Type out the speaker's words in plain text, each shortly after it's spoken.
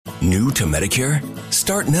New to Medicare?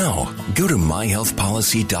 Start now. Go to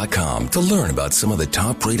myhealthpolicy.com to learn about some of the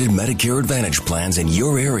top-rated Medicare Advantage plans in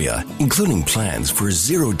your area, including plans for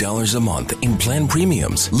 $0 a month in plan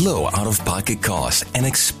premiums, low out-of-pocket costs, and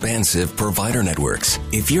expansive provider networks.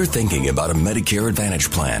 If you're thinking about a Medicare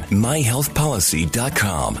Advantage plan,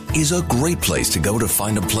 myhealthpolicy.com is a great place to go to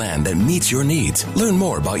find a plan that meets your needs. Learn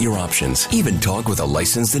more about your options. Even talk with a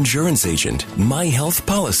licensed insurance agent.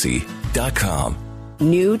 myhealthpolicy.com.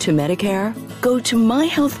 New to Medicare? Go to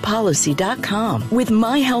myhealthpolicy.com. With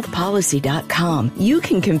myhealthpolicy.com, you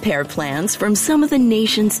can compare plans from some of the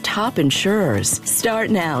nation's top insurers. Start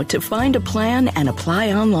now to find a plan and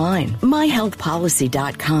apply online.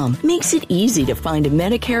 myhealthpolicy.com makes it easy to find a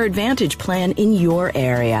Medicare Advantage plan in your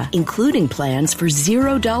area, including plans for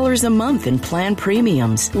 $0 a month in plan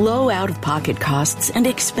premiums, low out-of-pocket costs, and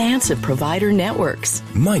expansive provider networks.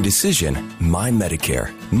 My decision, my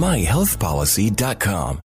Medicare. myhealthpolicy.com. We're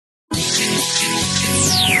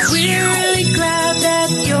really glad that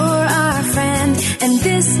you're our friend, and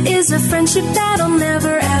this is a friendship that'll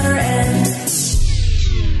never ever end.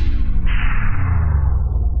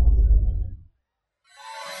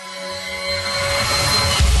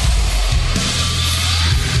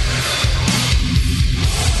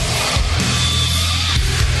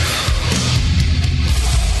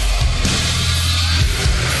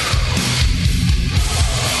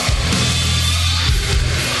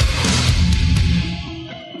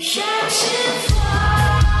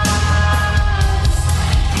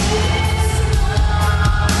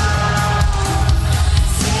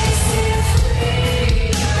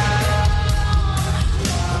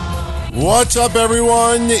 What's up,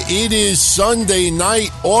 everyone? It is Sunday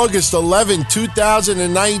night, August 11,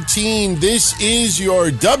 2019. This is your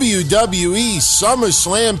WWE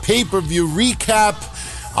SummerSlam PPV Recap.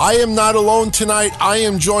 I am not alone tonight. I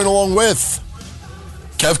am joined along with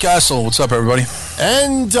Kev Castle. What's up, everybody?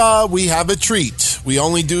 And we have a treat. We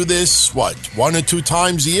only do this, 1 or 2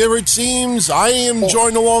 times a year, it seems. I am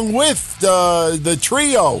joined along with the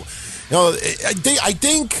trio. You know, I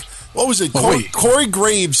think what was it? Corey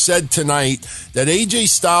Graves said tonight that AJ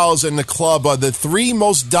Styles and the Club are the 3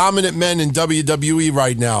 most dominant men in WWE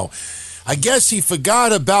right now. I guess he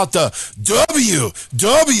forgot about the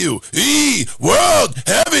WWE World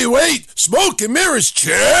Heavyweight Smoke and Mirrors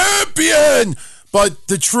Champion. But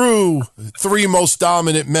the true 3 most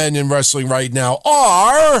dominant men in wrestling right now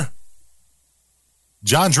are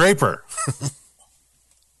John Draper,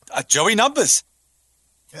 Joey Numbers,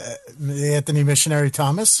 Anthony Missionary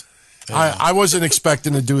Thomas. I wasn't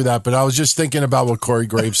expecting to do that, but I was just thinking about what Corey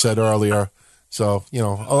Graves said earlier. So, you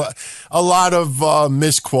know, a lot of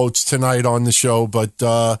misquotes tonight on the show, but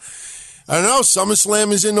I don't know.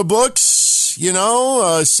 SummerSlam is in the books. You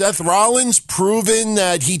know, Seth Rollins proving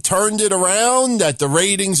that he turned it around, that the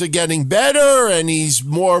ratings are getting better, and he's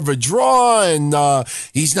more of a draw, and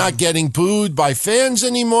he's not getting booed by fans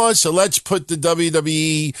anymore. So let's put the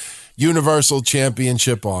WWE Universal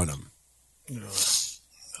Championship on him.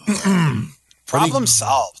 Problem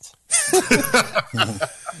solved.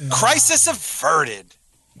 Crisis averted.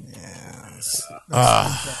 Yes.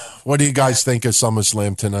 What do you guys think of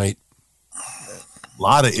SummerSlam tonight? A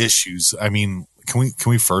lot of issues. I mean, can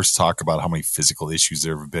we first talk about how many physical issues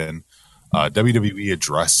there have been? WWE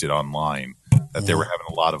addressed it online that they were having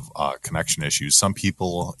a lot of connection issues. Some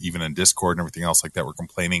people, even in Discord and everything else like that, were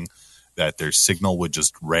complaining that their signal would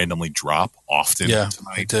just randomly drop often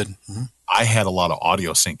tonight. It did. Mm-hmm. I had a lot of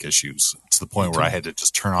audio sync issues to the point where I had to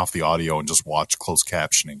just turn off the audio and just watch closed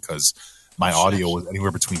captioning because my audio was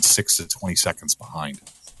anywhere between 6 to 20 seconds behind.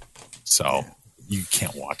 So you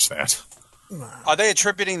can't watch that. Are they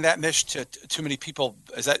attributing that miss to too many people?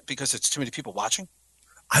 Is that because it's too many people watching?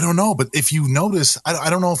 I don't know, but if you notice, I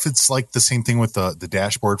don't know if it's like the same thing with the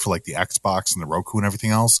dashboard for like the Xbox and the Roku and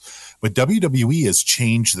everything else, but WWE has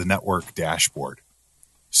changed the network dashboard.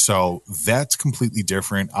 So that's completely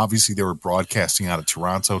different. Obviously, they were broadcasting out of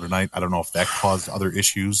Toronto tonight. I don't know if that caused other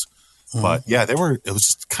issues, but yeah, it was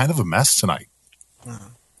just kind of a mess tonight.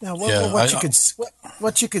 Now, what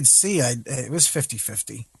you could see, it was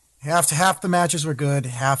 50-50. Half the matches were good,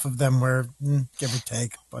 half of them were give or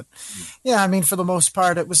take. But yeah, I mean, for the most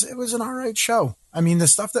part, it was an all right show. I mean, the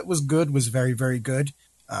stuff that was good was very, very good.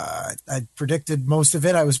 I predicted most of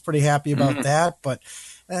it. I was pretty happy about that, but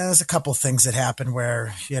there's a couple things that happened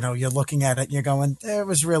where, you know, you're looking at it and you're going, it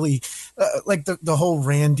was really like the whole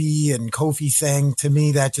Randy and Kofi thing. To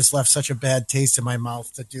me, that just left such a bad taste in my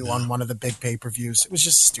mouth to do on one of the big pay-per-views. It was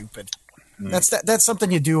just stupid. That's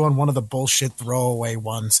something you do on one of the bullshit throwaway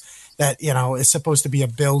ones that, you know, is supposed to be a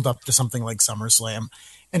build up to something like SummerSlam.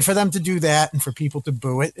 And for them to do that and for people to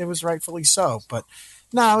boo it, it was rightfully so. But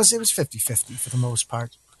No, it was 50-50 for the most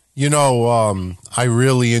part. You know, I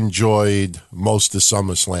really enjoyed most of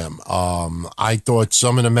SummerSlam. I thought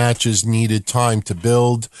some of the matches needed time to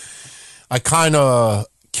build. I kind of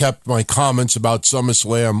kept my comments about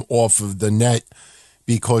SummerSlam off of the net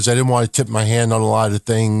because I didn't want to tip my hand on a lot of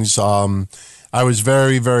things. I was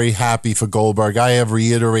very, very happy for Goldberg. I have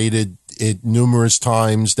reiterated it numerous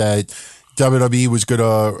times that WWE was going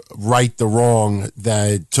to right the wrong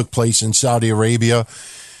that took place in Saudi Arabia.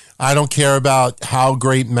 I don't care about how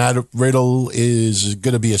great Matt Riddle is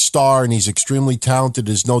going to be a star, and he's extremely talented.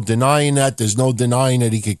 There's no denying that. There's no denying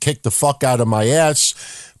that he could kick the fuck out of my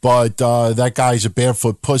ass, but that guy's a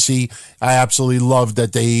barefoot pussy. I absolutely love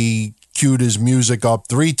that they queued his music up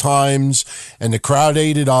 3 times, and the crowd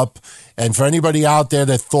ate it up. And for anybody out there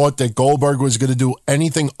that thought that Goldberg was going to do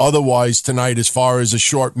anything otherwise tonight as far as a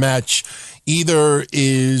short match, either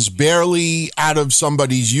is barely out of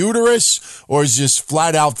somebody's uterus or is just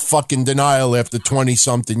flat out fucking denial after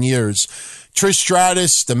 20-something years. Trish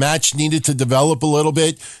Stratus, the match needed to develop a little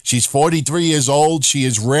bit. She's 43 years old. She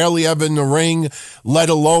is rarely ever in the ring, let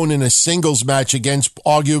alone in a singles match against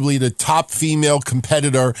arguably the top female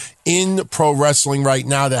competitor in pro wrestling right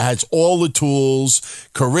now that has all the tools,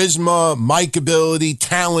 charisma, mic ability,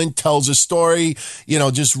 talent, tells a story,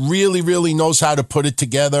 just really, really knows how to put it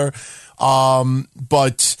together.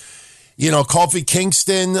 But Kofi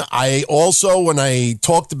Kingston, I also, when I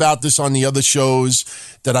talked about this on the other shows,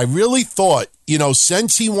 that I really thought,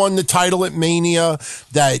 since he won the title at Mania,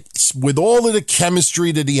 that with all of the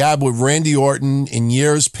chemistry that he had with Randy Orton in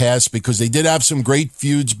years past, because they did have some great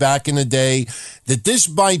feuds back in the day, that this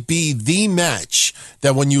might be the match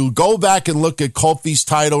that when you go back and look at Kofi's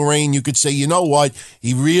title reign, you could say, you know what?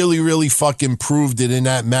 He really, really fucking proved it in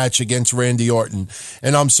that match against Randy Orton.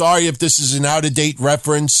 And I'm sorry if this is an out-of-date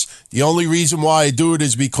reference. The only reason why I do it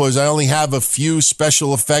is because I only have a few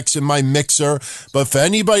special effects in my mixer. But for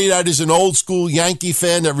anybody that is an old-school Yankee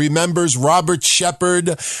fan that remembers Robert Shepard,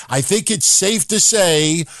 I think it's safe to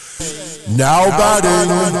say, now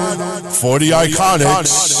batting for the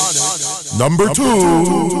Iconics, number 2,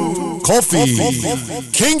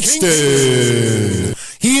 Kofi Kingston.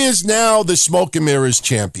 He is now the Smoke and Mirrors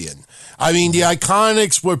champion. I mean, the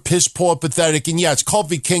Iconics were piss poor pathetic. And yes,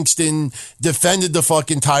 Kofi Kingston defended the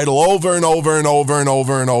fucking title over and over and over and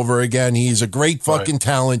over and over again. He's a great fucking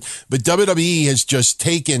talent. But WWE has just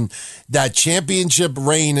taken that championship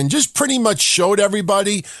reign and just pretty much showed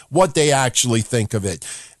everybody what they actually think of it.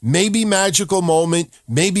 Maybe magical moment,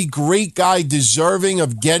 maybe great guy deserving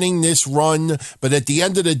of getting this run. But at the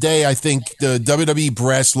end of the day, I think the WWE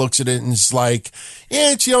brass looks at it and it's like,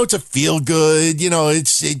 it's a feel good,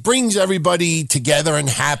 it brings everybody together and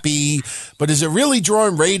happy. But is it really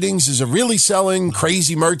drawing ratings? Is it really selling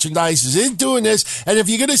crazy merchandise? Is it doing this? And if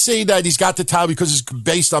you're going to say that he's got the title because it's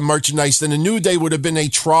based on merchandise, then the New Day would have been a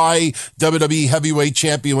WWE heavyweight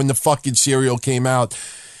champion when the fucking cereal came out.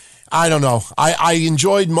 I don't know. I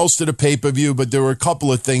enjoyed most of the pay-per-view, but there were a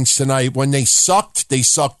couple of things tonight. When they sucked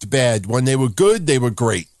bad. When they were good, they were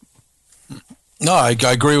great. No, I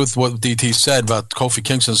agree with what DT said about Kofi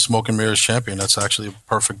Kingston's Smoke and Mirrors champion. That's actually a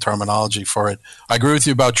perfect terminology for it. I agree with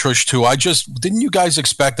you about Trish, too. Didn't you guys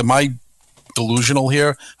expect, am I delusional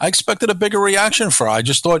here? I expected a bigger reaction for her. I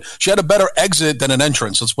just thought she had a better exit than an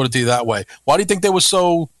entrance. Let's put it to you that way. Why do you think they were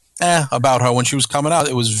so about her when she was coming out?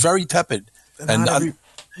 It was very tepid.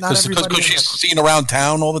 Because she's seen around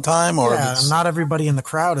town all the time? Or not everybody in the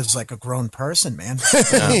crowd is like a grown person, man.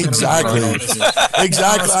 Exactly.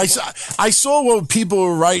 I saw what people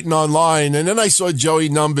were writing online, and then I saw Joey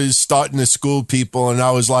Numbers starting to school people, and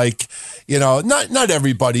I was like, not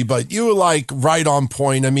everybody, but you were like right on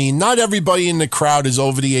point. I mean, not everybody in the crowd is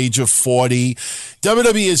over the age of 40.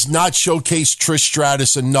 WWE has not showcased Trish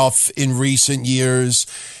Stratus enough in recent years.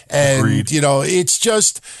 And, Agreed. It's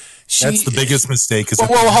just... That's the biggest mistake.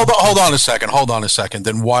 Well, hold on a second.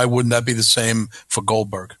 Then why wouldn't that be the same for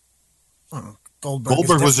Goldberg?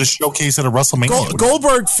 Goldberg was a showcase at a WrestleMania.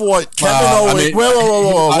 Goldberg fought Kevin Owens.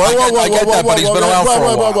 Whoa.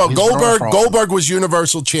 Goldberg was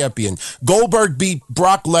Universal Champion. Goldberg beat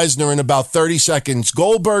Brock Lesnar in about 30 seconds.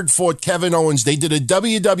 Goldberg fought Kevin Owens. They did a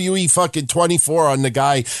WWE fucking 24 on the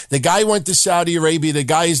guy. The guy went to Saudi Arabia. The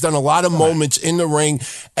guy has done a lot of moments in the ring,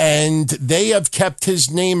 and they have kept his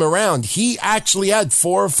name around. He actually had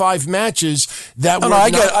 4 or 5 matches that were. I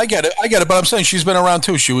get it. But I'm saying she's been around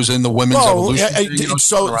too. She was in the Women's Evolution.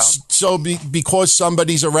 Because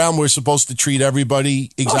somebody's around, we're supposed to treat everybody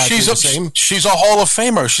exactly the same. She's a Hall of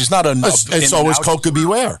Famer. She's not a. And so is Coca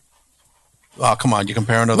Beware. Oh, come on. You're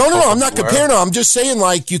comparing her to No, I'm not comparing her. I'm just saying,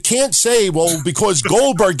 like, you can't say, well, because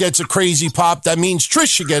Goldberg gets a crazy pop, that means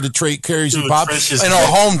Trish should get a crazy pop. In our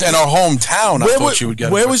hometown, I thought she would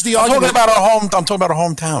get. Where was the argument? I'm talking about her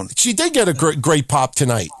hometown. She did get a great pop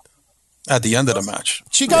tonight. At the end of the match,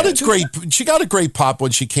 she got a great pop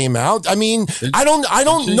when she came out. I mean, I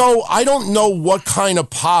don't know what kind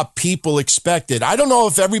of pop people expected. I don't know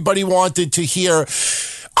if everybody wanted to hear, oh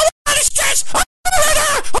my God, it's Trish! Oh my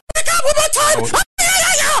God, one more time!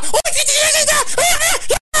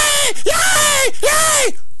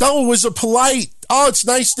 Yay! No, it was a polite, oh, it's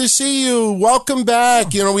nice to see you. Welcome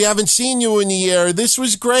back. You know, we haven't seen you in a year. This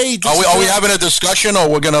was great. Are we having a discussion, or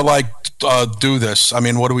we're gonna do this? I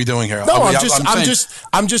mean, what are we doing here? No,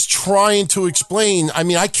 I'm just trying to explain. I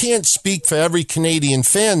mean, I can't speak for every Canadian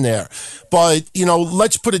fan there, but you know,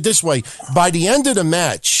 let's put it this way: by the end of the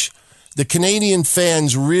match, the Canadian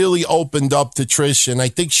fans really opened up to Trish, and I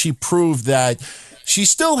think she proved that she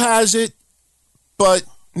still has it, but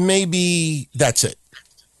maybe that's it.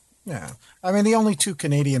 Yeah. I mean, the only two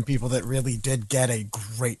Canadian people that really did get a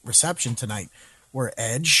great reception tonight were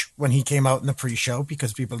Edge when he came out in the pre-show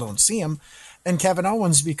because people don't see him, and Kevin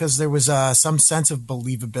Owens because there was some sense of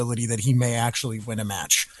believability that he may actually win a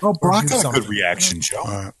match. Oh, Brock got a good reaction,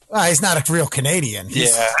 Joe. He's not a real Canadian.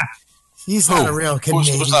 He's Who? not a real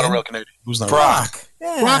Canadian. Who's not a real Canadian? Who's not Brock.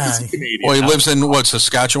 Yeah. Brock is a Canadian. Well, he lives in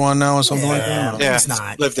Saskatchewan now or something like that? Yeah, he's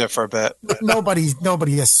not. Lived there for a bit.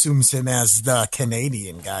 Nobody assumes him as the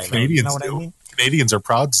Canadian guy. Canadians you know what do. I mean? Canadians are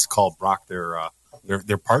proud to call Brock their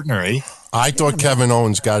partner, eh? I thought Kevin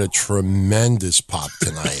Owens got a tremendous pop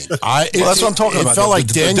tonight. That's what I'm talking about. It felt like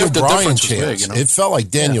Daniel Bryan chants. Big, you know? It felt like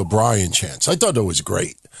Daniel Bryan chants. I thought it was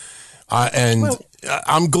great.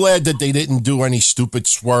 I'm glad that they didn't do any stupid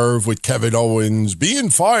swerve with Kevin Owens being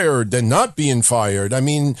fired and not being fired. I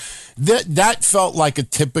mean, that felt like a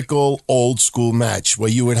typical old school match where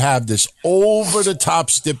you would have this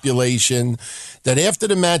over-the-top stipulation that after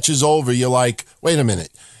the match is over, you're like, wait a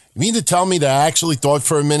minute. You mean to tell me that I actually thought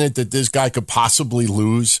for a minute that this guy could possibly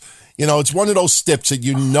lose? You know, it's one of those stips that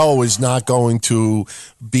you know is not going to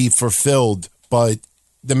be fulfilled, but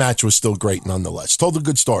the match was still great nonetheless. Told a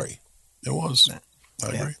good story. It was. I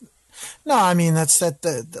agree. No, I mean,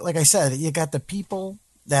 like I said, you got the people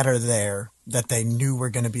that are there that they knew were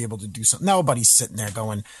going to be able to do something. Nobody's sitting there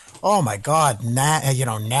going, oh my God,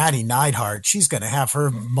 Natty Neidhart, she's going to have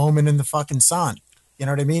her moment in the fucking sun. You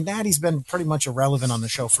know what I mean? Natty's been pretty much irrelevant on the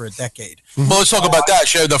show for a decade. Well, let's talk about that.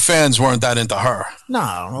 The fans weren't that into her.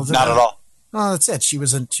 No. Not at all. No, that's it. She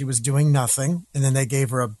was doing nothing, and then they gave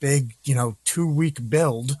her a big, 2-week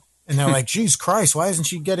build, and they're like, "Jesus Christ, why isn't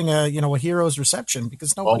she getting a hero's reception?"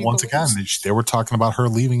 Because nobody. Well, once again, they were talking about her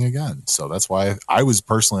leaving again, so that's why I was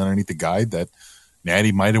personally underneath the guide that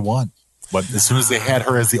Natty might have won. But as soon as they had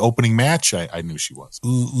her as the opening match, I knew she was.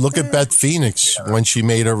 Look at Beth Phoenix when she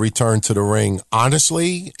made her return to the ring.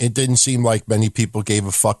 Honestly, it didn't seem like many people gave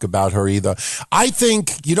a fuck about her either. I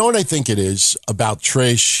think, you know what I think it is about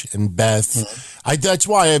Trish and Beth? Mm-hmm. That's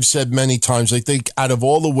why I've said many times, I think out of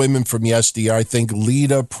all the women from yesteryear, I think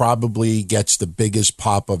Lita probably gets the biggest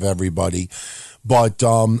pop of everybody. But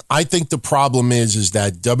I think the problem is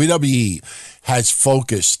that WWE has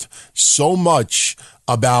focused so much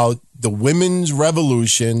about the women's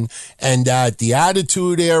revolution and that the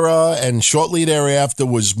Attitude Era and shortly thereafter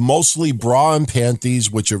was mostly bra and panties,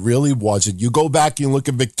 which it really wasn't. You go back and look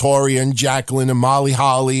at Victoria and Jacqueline and Molly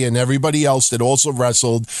Holly and everybody else that also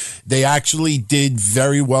wrestled. They actually did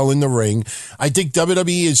very well in the ring. I think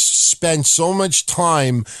WWE has spent so much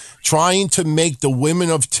time trying to make the women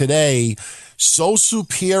of today so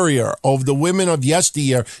superior over the women of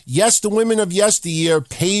yesteryear. Yes, the women of yesteryear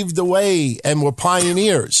paved the way and were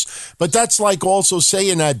pioneers, but that's like also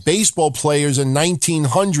saying that baseball players in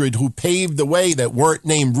 1900 who paved the way that weren't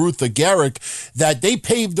named Ruth or Garrick, that they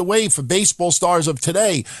paved the way for baseball stars of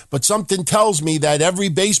today. But something tells me that every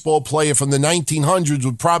baseball player from the 1900s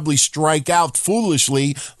would probably strike out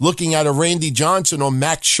foolishly looking at a Randy Johnson or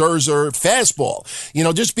Max Scherzer fastball.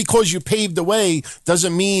 Just because you paved the way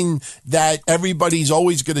doesn't mean that everybody's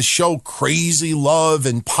always going to show crazy love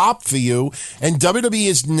and pop for you. And WWE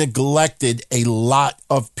has neglected a lot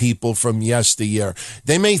of people from yesteryear.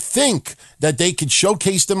 They may think that they could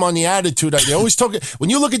showcase them on the Attitude. They always talk. When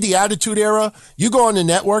you look at the Attitude Era, you go on the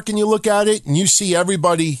network and you look at it and you see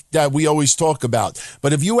everybody that we always talk about.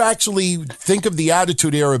 But if you actually think of the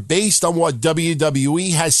Attitude Era based on what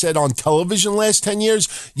WWE has said on television last 10 years,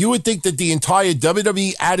 you would think that the entire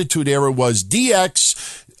WWE Attitude Era was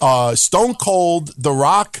DX, Stone Cold, The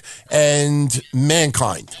Rock, and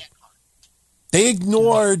Mankind. They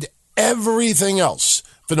ignored everything else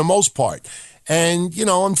for the most part. And,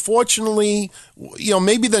 unfortunately,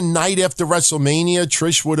 maybe the night after WrestleMania,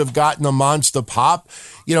 Trish would have gotten a monster pop,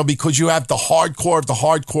 because you have the hardcore of the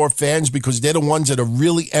hardcore fans, because they're the ones that are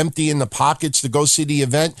really empty in the pockets to go see the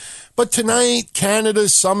event. But tonight, Canada,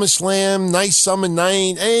 SummerSlam, nice summer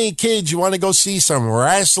night. Hey, kids, you want to go see some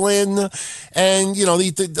wrestling? And,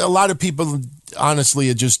 a lot of people, honestly,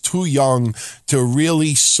 are just too young to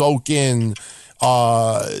really soak in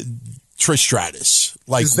Trish Stratus.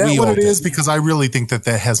 Is that what it is? Because I really think that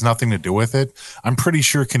has nothing to do with it. I'm pretty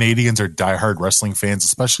sure Canadians are diehard wrestling fans,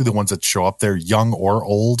 especially the ones that show up there, young or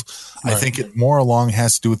old. Right. I think it more along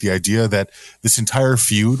has to do with the idea that this entire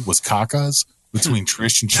feud was cacas between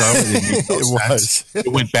Trish and Charlotte. It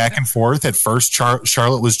went back and forth. At first,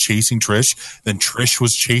 Charlotte was chasing Trish. Then Trish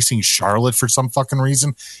was chasing Charlotte for some fucking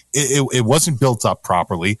reason. It wasn't built up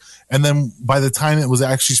properly. And then by the time it was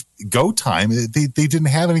actually go time, they didn't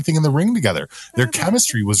have anything in the ring together. Their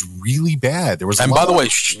chemistry was really bad. There was, and by the way,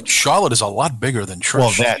 Charlotte is a lot bigger than Trish.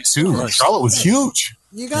 Well, that too. Right. Charlotte was huge.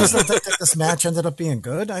 You guys don't think that this match ended up being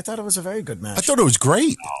good? I thought it was a very good match. I thought it was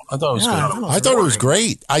great. I thought it was good. I thought it was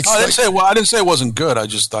great. I didn't say it wasn't good. I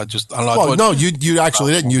don't know. Well, no, you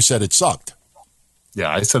actually didn't. You said it sucked.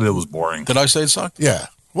 Yeah, I said it was boring. Did I say it sucked? Yeah.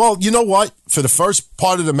 Well, you know what? For the first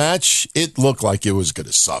part of the match, it looked like it was going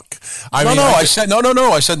to suck. I said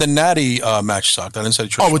the Natty match sucked. I didn't say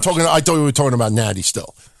Trish. I thought we were talking about Natty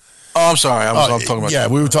still. Oh, I'm sorry. I'm talking about. Yeah,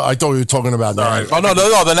 I thought we were talking about Natty. Oh no,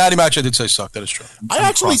 the Natty match I did say sucked. That is true.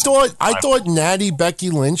 I thought Natty Becky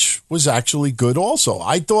Lynch was actually good. Also,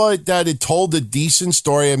 I thought that it told a decent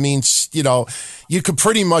story. I mean, you could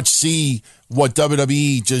pretty much see what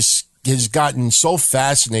WWE just has gotten so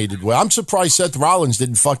fascinated with. I'm surprised Seth Rollins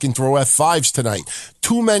didn't fucking throw F5s tonight.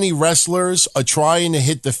 Too many wrestlers are trying to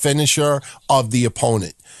hit the finisher of the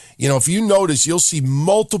opponent. If you notice, you'll see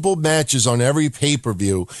multiple matches on every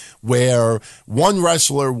pay-per-view where one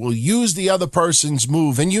wrestler will use the other person's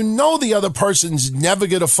move, and the other person's never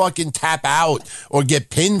going to fucking tap out or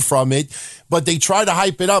get pinned from it, but they try to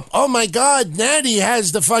hype it up. Oh, my God, Natty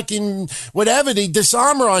has the fucking whatever, the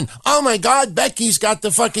disarmer on. Oh, my God, Becky's got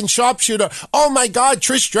the fucking sharpshooter. Oh, my God,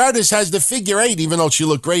 Trish Stratus has the figure eight, even though she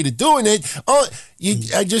looked great at doing it.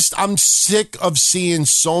 I'm sick of seeing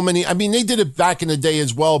so many. I mean, they did it back in the day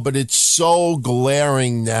as well, but it's so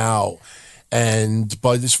glaring now.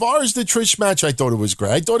 But as far as the Trish match, I thought it was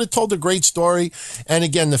great. I thought it told a great story. And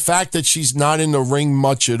again, the fact that she's not in the ring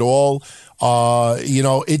much at all,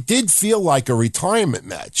 it did feel like a retirement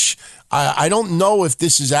match. I don't know if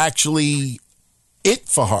this is actually it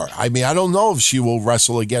for her. I mean, I don't know if she will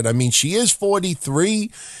wrestle again. I mean, she is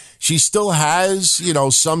 43. She still has,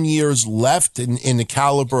 some years left in the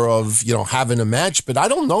caliber of, having a match, but I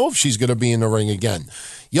don't know if she's going to be in the ring again.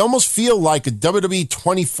 You almost feel like a WWE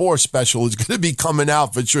 24 special is going to be coming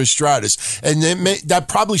out for Trish Stratus, and that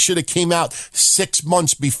probably should have came out 6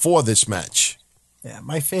 months before this match. Yeah,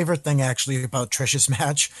 my favorite thing actually about Trish's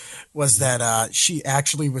match was that she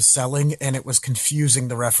actually was selling, and it was confusing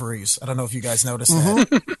the referees. I don't know if you guys noticed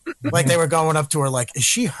that. Like they were going up to her like, is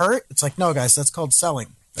she hurt? It's like, no, guys, that's called selling.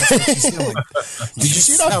 That's what she's doing. Did you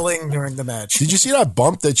see that selling during the match? Did you see that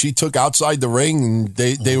bump that she took outside the ring? And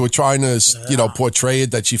they were trying to, portray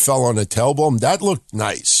it that she fell on a tailbone. That looked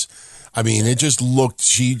nice. I mean, it just looked.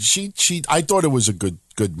 I thought it was a good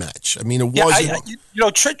match. I mean, it wasn't.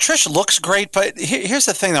 Trish looks great, but here's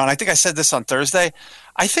the thing, though, and I think I said this on Thursday.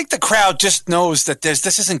 I think the crowd just knows that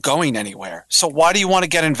this isn't going anywhere. So why do you want to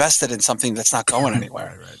get invested in something that's not going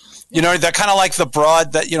anywhere? Right. They're kind of like the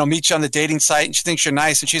broad that, meets you on the dating site and she thinks you're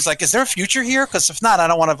nice. And she's like, is there a future here? Because if not, I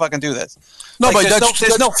don't want to fucking do this. No, but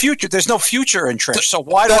there's no future. There's no future in Trish. So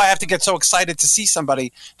why do I have to get so excited to see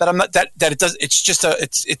somebody that I'm not, that it does, it's just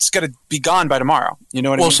it's going to be gone by tomorrow. You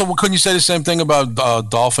know what I mean? Well, so couldn't you say the same thing about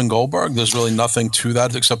Dolph and Goldberg? There's really nothing to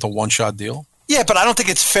that except a one-shot deal. Yeah, but I don't think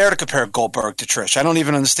it's fair to compare Goldberg to Trish. I don't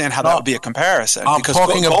even understand how that would be a comparison. Because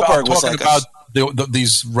Goldberg was like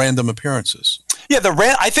these random appearances. Yeah,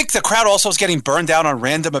 I think the crowd also is getting burned out on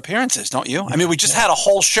random appearances, don't you? I mean, we just had a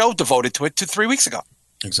whole show devoted to it 3 weeks ago.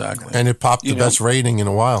 Exactly. And it popped the best rating in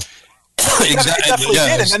a while. Exactly. It definitely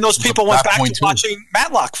did. And then those people went back to watching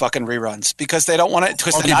Matlock fucking reruns because they don't want to,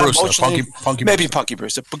 because they're not emotionally, maybe Punky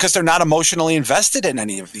Brewster, because they're not emotionally invested in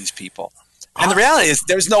any of these people. And the reality is,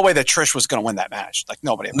 there's no way that Trish was going to win that match. Like,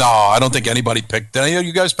 nobody. No, I don't think anybody picked. Did any of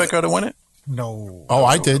you guys pick her to win it? No. Oh,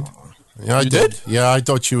 I did. Yeah, I did. Yeah, I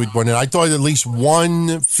thought she would win it. I thought at least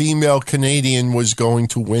one female Canadian was going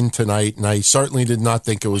to win tonight, and I certainly did not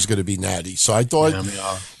think it was going to be Natty. So I thought,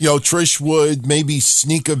 Trish would maybe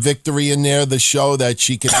sneak a victory in there, the show that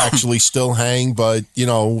she could actually still hang, but,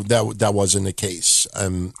 that wasn't the case.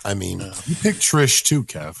 I mean. You picked Trish too,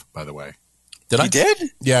 Kev, by the way. Did I? You did?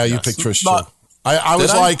 Yeah, you picked Trish too. I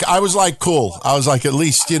was like, cool. I was like, at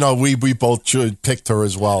least we both picked her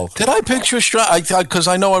as well. Did I pick Trish? Because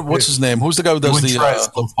I know what's his name. Who's the guy who does the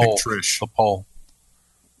poll? Trish. The poll.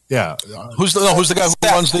 Yeah. Who's the guy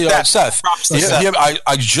who runs the Seth?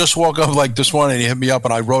 I just woke up like this morning and he hit me up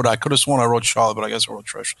and I could have sworn I wrote Charlotte, but I guess I wrote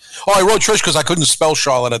Trish. Oh, I wrote Trish because I couldn't spell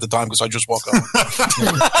Charlotte at the time because I just woke up.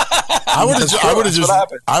 I was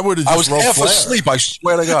half Flair. asleep, I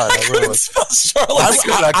swear to God. I couldn't spell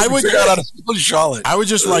Charlotte. I would figure out how to spell Charlotte. I would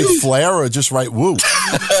just write Flair or just write Woo.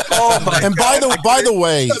 Oh my and God. by the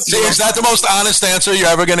way, see, is that the most honest answer you're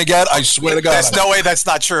ever going to get? I swear to God. There's no way that's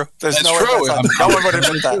not true. There's no way that's not true. No one would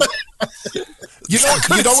admit that. You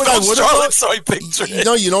know what I would have wrote? So I picked Trish.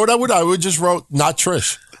 No, you know what I would? I would just wrote not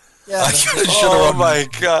Trish. Yeah. Oh my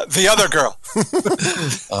God! The other girl,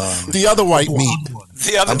 the other white meat,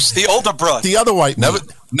 the older brother, the other white meat.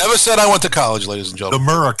 Never said I went to college, ladies and gentlemen.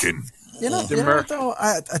 The American. You know what, though?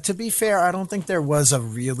 To be fair, I don't think there was a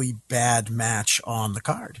really bad match on the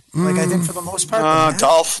card. Like, I think for the most part,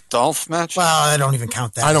 Dolph match. Well, I don't even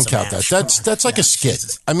count that. I don't count that. That's like a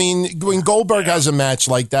skit. I mean, when Goldberg has a match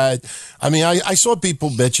like that, I mean, I saw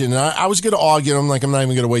people bitching, and I was going to argue. I'm like, I'm not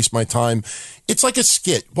even going to waste my time. It's like a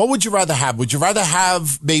skit. What would you rather have? Would you rather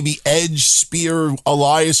have maybe Edge spear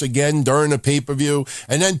Elias again during a pay-per-view?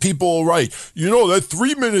 And then people will write, that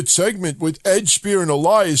 3-minute segment with Edge spear and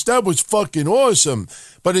Elias, that was fucking awesome.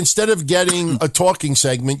 But instead of getting a talking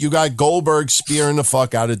segment, you got Goldberg spearing the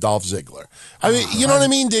fuck out of Dolph Ziggler. I mean, you know what I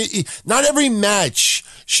mean? Not every match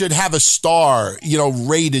should have a star,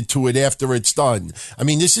 rated to it after it's done. I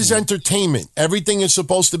mean, this is entertainment. Everything is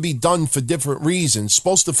supposed to be done for different reasons,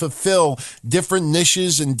 supposed to fulfill different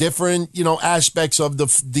niches and different, aspects of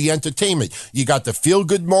the entertainment. You got the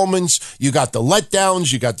feel-good moments, you got the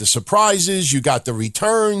letdowns, you got the surprises, you got the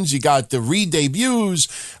returns, you got the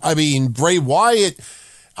re-debuts. I mean, Bray Wyatt,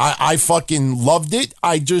 I fucking loved it.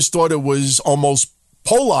 I just thought it was almost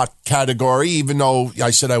Pollock category, even though I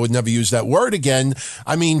said I would never use that word again.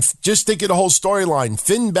 I mean, just think of the whole storyline.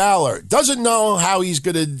 Finn Balor doesn't know how he's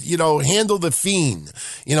going to, handle the Fiend.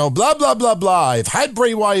 Blah, blah, blah, blah. I've had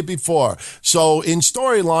Bray Wyatt before. So in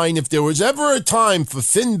storyline, if there was ever a time for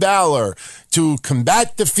Finn Balor to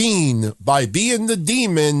combat the Fiend by being the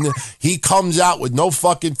Demon, he comes out with no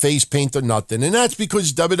fucking face paint or nothing. And that's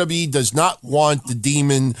because WWE does not want the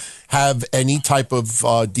Demon have any type of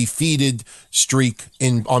defeated streak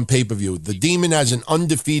on pay-per-view. The Demon has an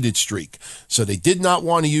undefeated streak. So they did not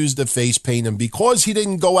want to use the face paint. And because he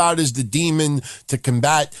didn't go out as the Demon to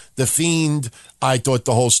combat the Fiend, I thought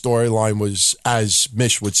the whole storyline was, as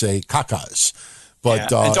Mish would say, cacas.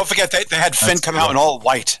 But and don't forget they had Finn come out in all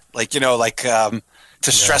white,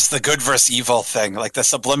 to stress the good versus evil thing. Like the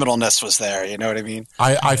subliminalness was there. You know what I mean?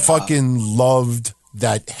 I fucking loved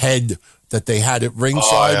that head that they had at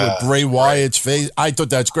ringside with Bray Wyatt's face. I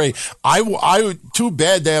thought that's great. I too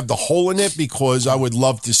bad they have the hole in it because I would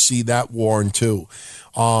love to see that worn too.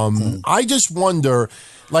 I just wonder,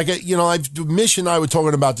 Mish and I were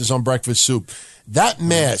talking about this on Breakfast Soup. That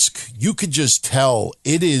mask, you could just tell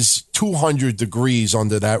it is 200 degrees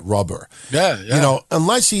under that rubber. Yeah.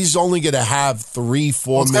 Unless he's only going to have 3-4 minutes.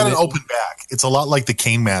 It's got an open back. It's a lot like the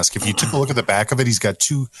Kane mask. If you took a look at the back of it, he's got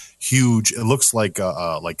two huge, it looks like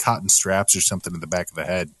cotton straps or something in the back of the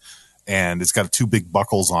head. And it's got 2 big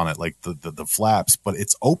buckles on it, like the flaps, but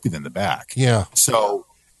it's open in the back. Yeah. So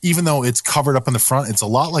even though it's covered up in the front, it's a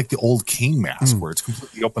lot like the old King mask where it's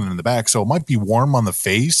completely open in the back. So it might be warm on the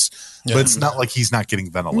face, but it's not like he's not getting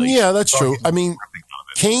ventilation. Yeah, that's true. I mean,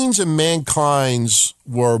 Kane's and Mankind's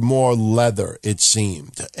were more leather, it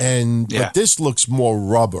seemed. But this looks more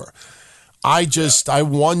rubber. I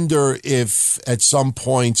wonder if at some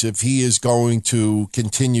point, if he is going to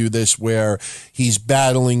continue this where he's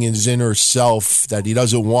battling his inner self, that he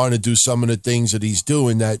doesn't want to do some of the things that he's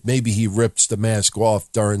doing, that maybe he rips the mask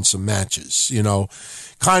off during some matches,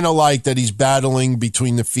 kind of like that he's battling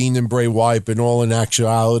between the Fiend and Bray Wyatt, but all in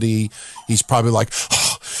actuality, he's probably like,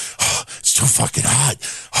 it's too fucking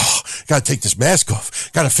hot. Got to take this mask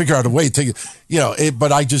off. Got to figure out a way to take it.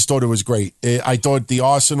 But I just thought it was great. I thought the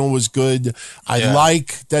Arsenal was good. I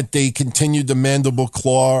like that they continued the mandible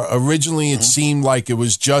claw. Originally, it seemed like it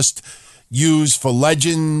was just used for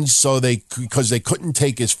Legends, because they couldn't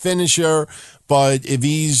take his finisher. But if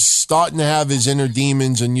he's starting to have his inner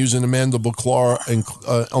demons and using the mandible claw and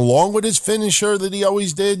along with his finisher that he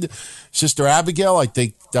always did, Sister Abigail, I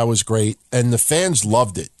think that was great. And the fans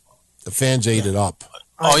loved it. The fans ate it up.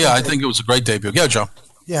 I think it was a great debut. Yeah, Joe.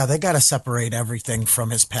 Yeah, they got to separate everything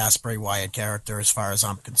from his past Bray Wyatt character as far as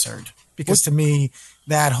I'm concerned. Because to me,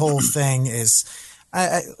 that whole thing is,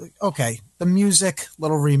 Okay, the music,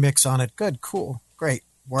 little remix on it, good, cool, great,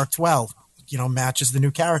 worked well. Matches the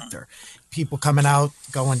new character. People coming out,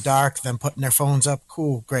 going dark, then putting their phones up,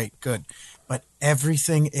 cool, great, good. But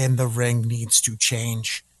everything in the ring needs to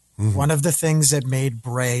change. Mm-hmm. One of the things that made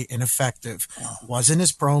Bray ineffective wasn't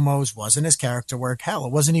his promos, wasn't his character work. Hell,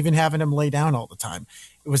 it wasn't even having him lay down all the time.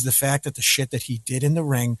 It was the fact that the shit that he did in the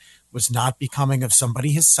ring was not becoming of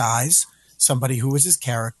somebody his size, somebody who was his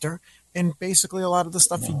character, and basically a lot of the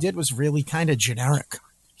stuff he did was really kind of generic.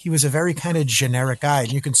 He was a very kind of generic guy.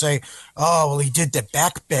 And you can say, oh, well, he did the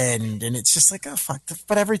back bend. And it's just like, oh, fuck.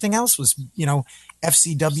 But everything else was,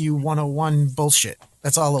 FCW 101 bullshit.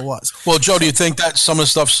 That's all it was. Well, Joe, do you think that some of the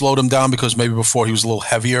stuff slowed him down because maybe before he was a little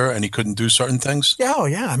heavier and he couldn't do certain things? Yeah, oh,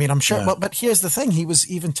 yeah. I mean, I'm sure. Yeah. But here's the thing.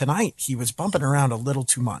 Even tonight, he was bumping around a little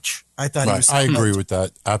too much. I thought he was. I agree with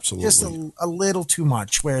that. Absolutely. Just a little too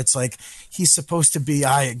much, where it's like he's supposed to be,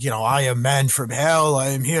 I am man from hell. I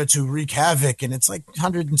am here to wreak havoc. And it's like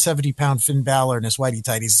 170-pound Finn Balor and his whitey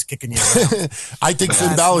tighties kicking you around. I think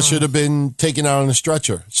Finn Balor should have been taken out on a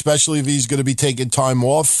stretcher, especially if he's going to be taking time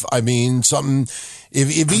off. I mean, something.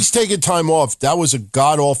 If he's taking time off, that was a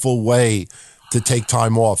god-awful way to take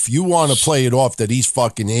time off. You want to play it off that he's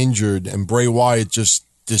fucking injured and Bray Wyatt just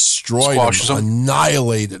destroyed him,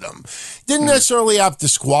 annihilated him. Didn't necessarily have to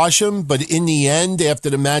squash him, but in the end, after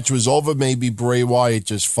the match was over, maybe Bray Wyatt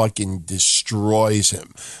just fucking destroys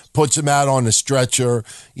him. Puts him out on a stretcher.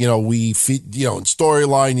 In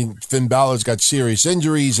storyline, Finn Balor's got serious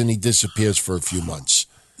injuries and he disappears for a few months.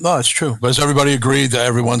 No, it's true. But has everybody agreed that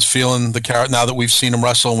everyone's feeling the character now that we've seen him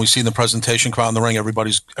wrestle and we've seen the presentation come out in the ring?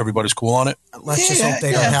 Everybody's cool on it. Let's just hope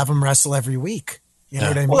they don't have him wrestle every week. You know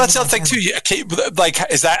what I mean? Well, that's the other thing too.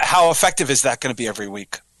 How effective is that going to be every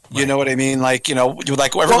week? You know what I mean?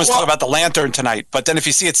 Everyone's talking about the Lantern tonight, but then if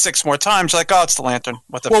you see it 6 more times, you're like, oh, it's the Lantern.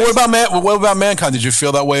 What about Mankind? Did you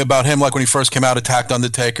feel that way about him? Like when he first came out, attacked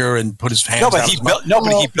Undertaker and put his hands down? He built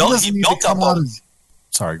up.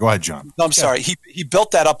 Sorry, go ahead, John. No, I'm sorry. He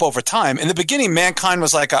built that up over time. In the beginning, Mankind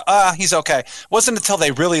was like, he's okay. It wasn't until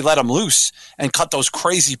they really let him loose and cut those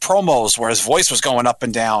crazy promos where his voice was going up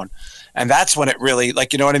and down. And that's when it really,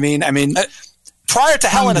 you know what I mean? I mean, prior to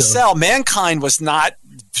Hell in a Cell, Mankind was not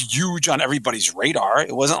huge on everybody's radar.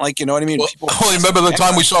 It wasn't like, you know what I mean? Well, remember the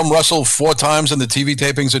time we saw him wrestle 4 times in the TV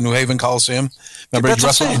tapings in New Haven Coliseum? Remember he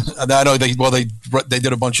wrestled? I know they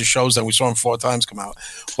did a bunch of shows and we saw him 4 times come out.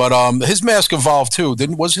 But his mask evolved too.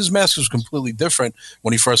 His mask was completely different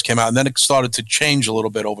when he first came out, and then it started to change a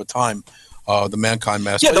little bit over time. The Mankind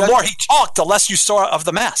mask. Yeah, the more he talked, the less you saw of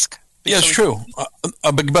the mask. Yeah, it's true.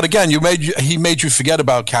 But again, he made you forget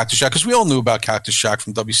about Cactus Jack, because we all knew about Cactus Jack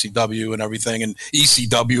from WCW and everything, and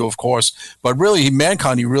ECW, of course. But really,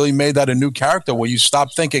 Mankind, he really made that a new character where you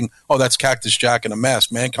stopped thinking, oh, that's Cactus Jack in a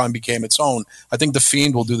mask. Mankind became its own. I think The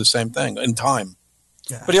Fiend will do the same thing in time.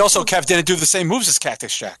 Yeah. But he also, Kev, didn't do the same moves as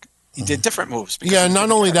Cactus Jack. He did different moves. Yeah, not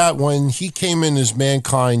only that, when he came in as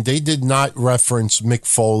Mankind, they did not reference Mick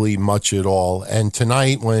Foley much at all. And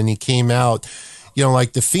tonight, when he came out,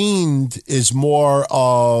 The Fiend is more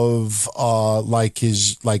of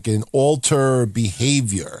an alter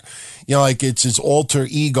behavior. It's his alter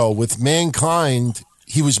ego. With Mankind,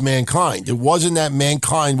 he was Mankind. It wasn't that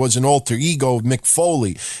Mankind was an alter ego of Mick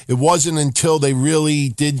Foley. It wasn't until they really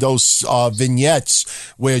did those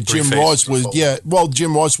vignettes where Jim Ross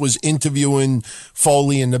was interviewing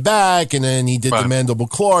Foley in the back, and then he did the mandible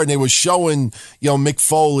claw, and they were showing, Mick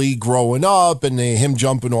Foley growing up and him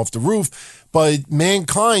jumping off the roof. But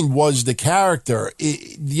Mankind was the character.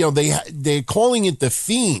 They're calling it The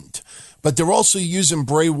Fiend, but they're also using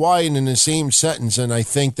Bray Wyatt in the same sentence, and I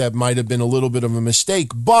think that might have been a little bit of a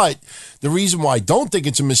mistake. But the reason why I don't think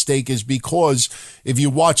it's a mistake is because if you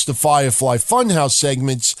watch the Firefly Funhouse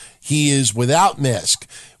segments, he is without mask.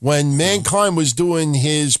 When Mankind was doing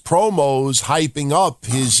his promos, hyping up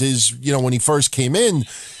his when he first came in,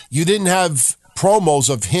 you didn't have promos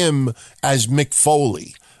of him as Mick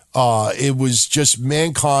Foley. It was just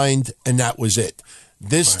Mankind, and that was it.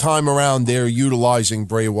 This time around, they're utilizing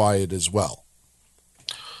Bray Wyatt as well.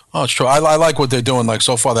 Oh, it's true. I like what they're doing.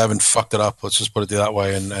 So far, they haven't fucked it up. Let's just put it that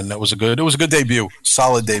way. And it was a good debut,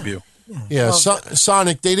 solid debut. Yeah,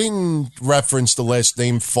 Sonic. They didn't reference the last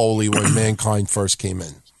name Foley when Mankind first came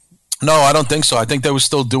in. No, I don't think so. I think they were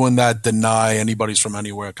still doing that deny anybody's from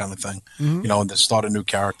anywhere kind of thing, and to start a new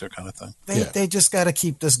character kind of thing. They just got to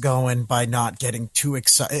keep this going by not getting too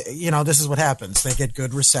excited. This is what happens. They get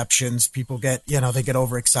good receptions. People get, they get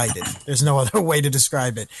overexcited. There's no other way to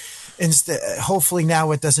describe it. Instead, hopefully now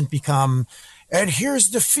it doesn't become and here's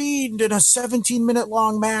the Fiend in a 17-minute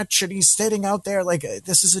long match, and he's standing out there like,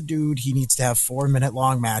 this is a dude. He needs to have 4-minute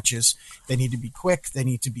long matches. They need to be quick. They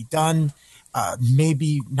need to be done.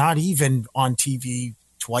 Maybe not even on TV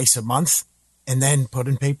twice a month, and then put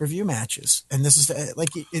in pay-per-view matches. And this is like,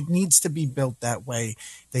 it needs to be built that way.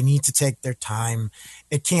 They need to take their time.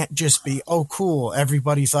 It can't just be, oh, cool,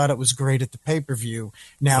 everybody thought it was great at the pay-per-view.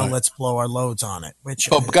 Now let's blow our loads on it. Which,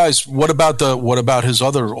 guys, what about his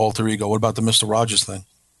other alter ego? What about the Mr. Rogers thing?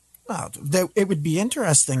 It would be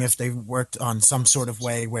interesting if they worked on some sort of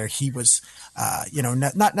way where he was,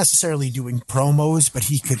 not necessarily doing promos, but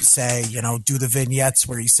he could say, do the vignettes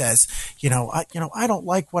where he says, I don't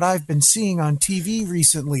like what I've been seeing on TV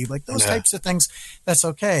recently, like those types of things. That's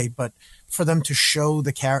okay, but for them to show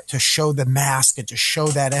the to show the mask and to show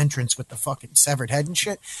that entrance with the fucking severed head and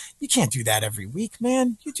shit, you can't do that every week,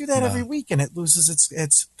 man. You do that every week and it loses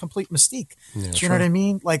its complete mystique. Yeah, do you know what I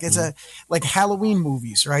mean? Like it's like Halloween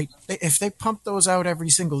movies, right? If they pump those out every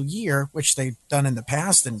single year, which they've done in the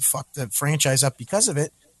past and fucked the franchise up because of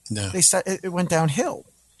it, it went downhill.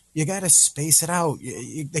 You got to space it out.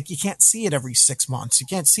 You can't see it every 6 months. You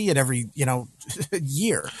can't see it every,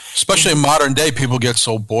 year. Especially in modern day, people get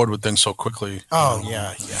so bored with things so quickly. Oh,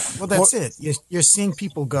 yeah. Well, that's it. You're seeing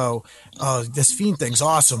people go, oh, this Fiend thing's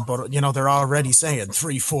awesome, but, they're already saying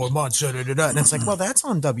 3-4 months, and it's like, well, that's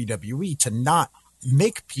on WWE to not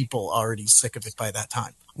make people already sick of it by that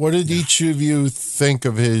time. What did each of you think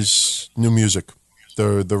of his new music,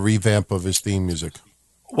 the revamp of his theme music?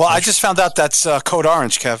 Well, I just found out that's Code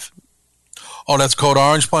Orange, Kev. Oh, that's Code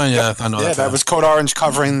Orange playing? Yeah, I know that. Yeah, that was Code Orange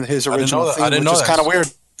covering his original theme, which is kind of weird.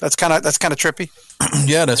 That's kind of trippy.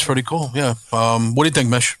 Yeah, that's pretty cool. Yeah. What do you think,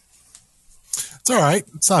 Mish? It's all right.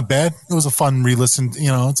 It's not bad. It was a fun re-listen.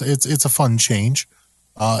 It's a fun change.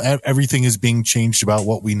 Everything is being changed about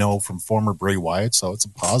what we know from former Bray Wyatt, so it's a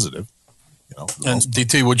positive. And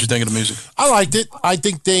DT, what'd you think of the music? I liked it. I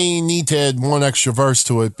think they need to add one extra verse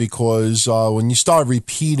to it because when you start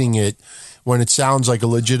repeating it, when it sounds like a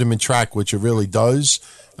legitimate track, which it really does,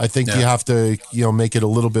 I think you have to, make it a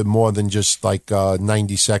little bit more than just like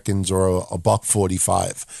 90 seconds or a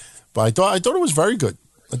 $1.45. But I thought it was very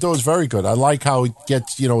good. I like how it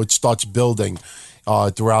gets, it starts building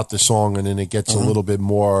throughout the song, and then it gets a little bit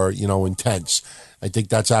more, intense. I think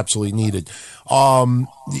that's absolutely needed.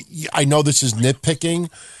 I know this is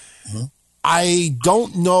nitpicking. Mm-hmm. I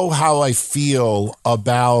don't know how I feel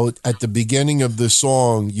about at the beginning of the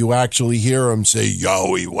song, you actually hear him say,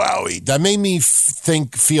 yowie, wowie. That made me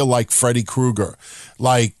feel like Freddy Krueger,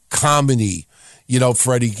 like comedy,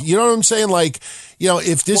 Freddy. You know what I'm saying? Like,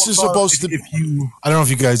 if this is supposed to be. I don't know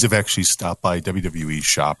if you guys have actually stopped by WWE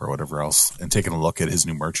shop or whatever else and taken a look at his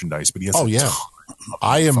new merchandise, but he has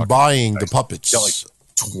I am buying the puppets. Like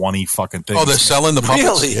 20 fucking things. Oh, they're selling the puppets?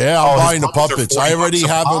 Really? Yeah, I'm buying the puppets. I already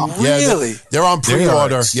have them. Yeah, really? They're on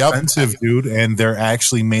pre-order. Expensive, dude, and they're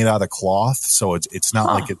actually made out of cloth, so it's not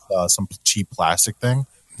like it's some cheap plastic thing.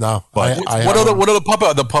 No, but what are the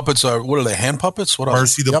puppets? The puppets are what are they? Hand puppets? What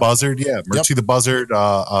Mercy the Buzzard? Yeah, Mercy the Buzzard.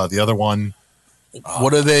 The other one.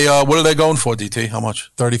 What are they going for, DT? How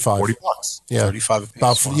much? $35. $40. Yeah, 35 apiece.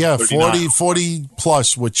 About 40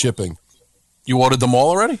 plus with shipping. You ordered them all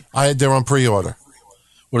already? They're on pre-order.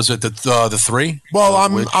 What is it? The three? Well,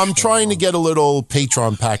 I'm trying to get a little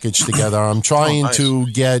Patreon package together. I'm trying to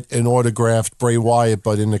get an autographed Bray Wyatt,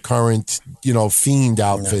 but in the current, Fiend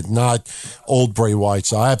outfit, not old Bray Wyatt.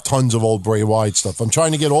 So I have tons of old Bray Wyatt stuff. I'm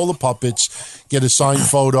trying to get all the puppets, get a signed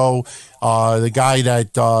photo. The guy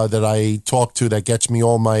that I talked to that gets me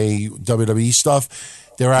all my WWE stuff,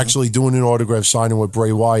 they're actually doing an autograph signing with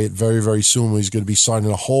Bray Wyatt very, very soon. He's going to be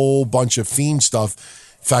signing a whole bunch of Fiend stuff.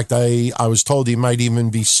 In fact, I was told he might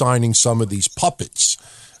even be signing some of these puppets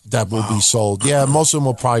that will be sold. Yeah, most of them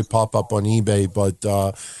will probably pop up on eBay, but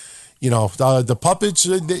the puppets,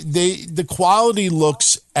 the quality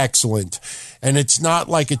looks excellent, and it's not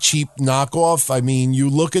like a cheap knockoff. I mean, you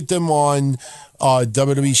look at them on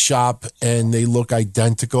WWE Shop, and they look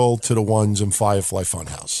identical to the ones in Firefly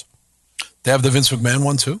Funhouse. They have the Vince McMahon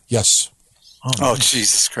one too? Yes. Oh,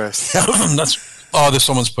 Jesus Christ! There's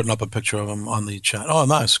someone's putting up a picture of him on the chat. Oh,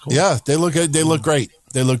 nice, cool. Yeah, they look great.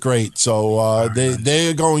 They look great. So they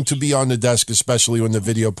are going to be on the desk, especially when the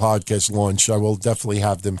video podcast launch. I will definitely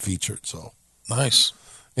have them featured. So nice.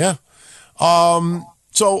 Yeah.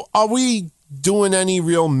 So are we doing any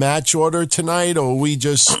real match order tonight, or are we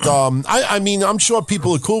just? I mean, I'm sure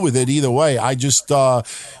people are cool with it either way. I just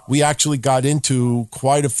we actually got into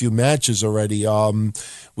quite a few matches already.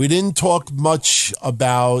 We didn't talk much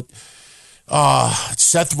about.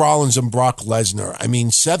 Seth Rollins and Brock Lesnar. I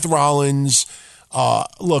mean, Seth Rollins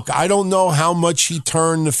Look, I don't know how much he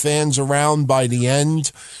turned the fans around by the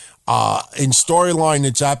end. In storyline,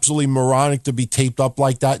 it's absolutely moronic to be taped up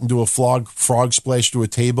like that and do a frog splash to a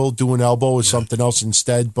table, do an elbow or something else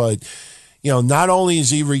instead. But, not only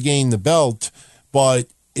has he regained the belt, but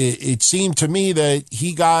it seemed to me that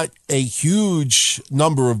he got a huge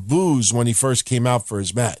number of boos when he first came out for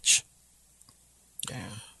his match.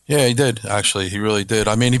 Yeah, he did, actually. He really did.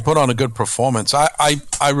 I mean, he put on a good performance. I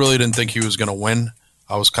really didn't think he was going to win.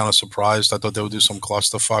 I was kind of surprised. I thought they would do some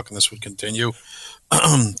clusterfuck and this would continue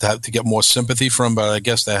to get more sympathy from him, but I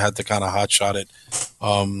guess they had to kind of hotshot it.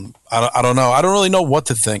 I don't know. I don't really know what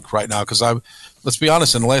to think right now because let's be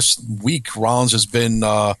honest, in the last week, Rollins has been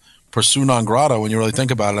persona non grata when you really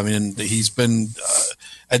think about it. I mean, he's been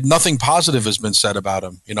nothing positive has been said about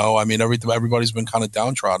him. I mean, everybody's been kind of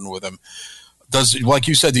downtrodden with him. Like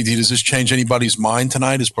you said, DD, does this change anybody's mind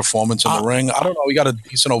tonight, his performance in the ring? I don't know. He got a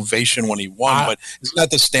decent ovation when he won, but isn't that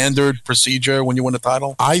the standard procedure when you win a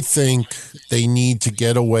title? I think they need to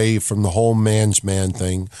get away from the whole man's man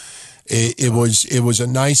thing. It was a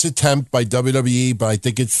nice attempt by WWE, but I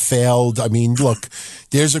think it failed. I mean, look,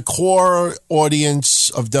 there's a core audience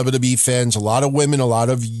of WWE fans, a lot of women, a lot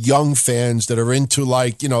of young fans that are into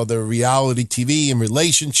the reality TV and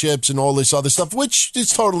relationships and all this other stuff, which is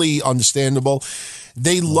totally understandable.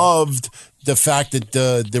 They loved the fact that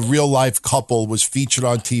the real life couple was featured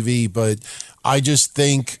on TV, but I just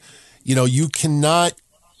think, you cannot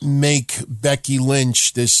make Becky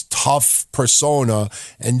Lynch this tough persona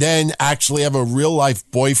and then actually have a real life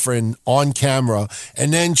boyfriend on camera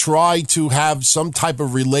and then try to have some type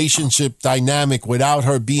of relationship dynamic without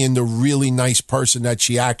her being the really nice person that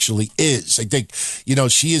she actually is. I think,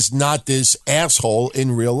 she is not this asshole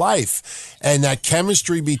in real life. And that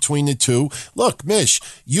chemistry between the two. Look, Mish,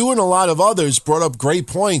 you and a lot of others brought up great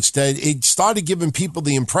points that it started giving people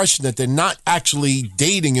the impression that they're not actually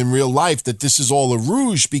dating in real life, that this is all a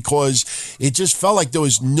ruse, because it just felt like there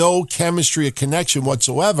was no chemistry or connection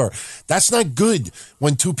whatsoever. That's not good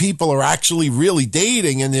when two people are actually really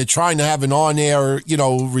dating and they're trying to have an on-air,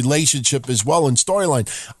 relationship as well in storyline.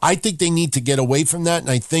 I think they need to get away from that, and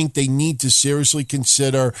I think they need to seriously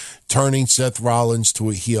consider turning Seth Rollins to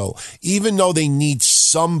a heel, even though they need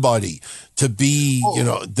somebody to be,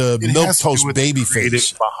 the milquetoast baby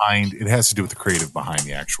face. It has to do with the creative behind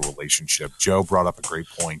the actual relationship. Joe brought up a great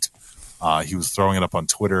point. He was throwing it up on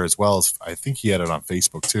Twitter as well as I think he had it on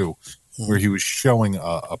Facebook too, where he was showing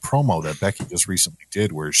a promo that Becky just recently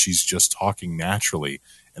did where she's just talking naturally,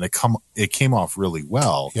 and it came off really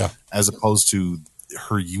well, as opposed to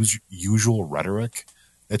her usual rhetoric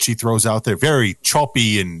that she throws out there, very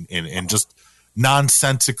choppy and just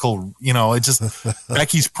nonsensical. It just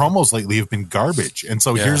Becky's promos lately have been garbage, and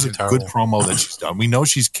so here's a good promo that she's done. We know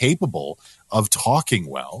she's capable of talking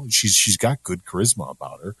well. She's got good charisma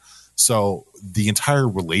about her. So the entire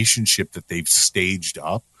relationship that they've staged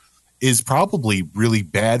up is probably really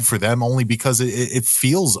bad for them only because it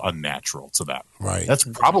feels unnatural to them. Right. That's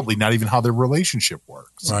probably not even how their relationship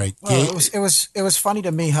works. Right. Well, it was funny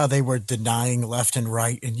to me how they were denying left and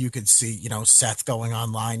right, and you could see, Seth going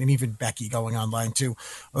online and even Becky going online too.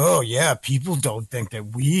 Oh yeah, people don't think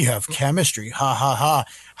that we have chemistry. Ha ha ha.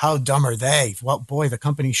 How dumb are they? Well, boy, the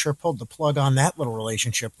company sure pulled the plug on that little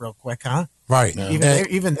relationship real quick, huh? Right.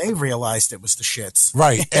 Even they realized it was the shits.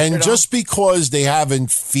 Right. And just because they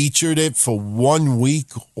haven't featured it for 1 week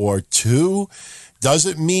or two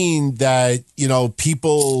doesn't mean that,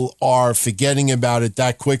 people are forgetting about it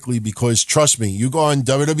that quickly, because trust me, you go on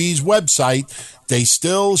WWE's website, they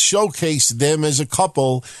still showcase them as a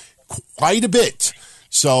couple quite a bit.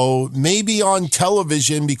 So maybe on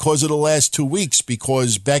television because of the last 2 weeks,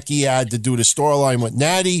 because Becky had to do the storyline with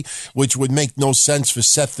Natty, which would make no sense for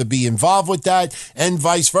Seth to be involved with that, and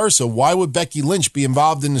vice versa. Why would Becky Lynch be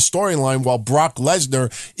involved in the storyline while Brock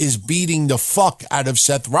Lesnar is beating the fuck out of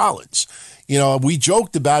Seth Rollins? We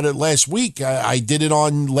joked about it last week. I did it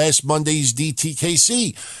on last Monday's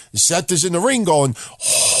DTKC. Seth is in the ring going,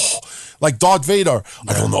 oh, like Darth Vader.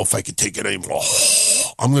 I don't know if I can take it anymore.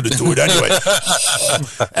 I'm going to do it anyway.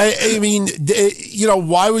 I mean,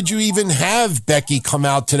 why would you even have Becky come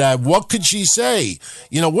out to that? What could she say?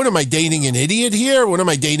 What am I dating, an idiot here? What am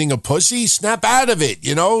I dating, a pussy? Snap out of it.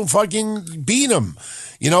 Fucking beat him.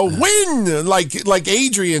 Win like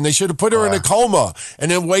Adrian. They should have put her in a coma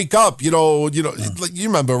and then wake up. You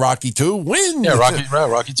remember Rocky 2? Win. Yeah,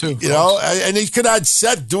 Rocky 2. And he could have had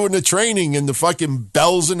Seth doing the training and the fucking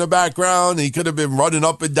bells in the background. He could have been running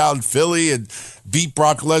up and down Philly and beat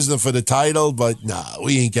Brock Lesnar for the title. But nah,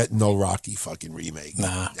 we ain't getting no Rocky fucking remake.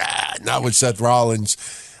 Nah, not with Seth Rollins.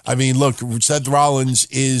 I mean, look, Seth Rollins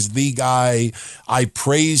is the guy. I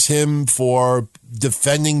praise him for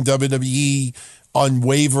defending WWE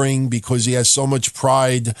unwavering because he has so much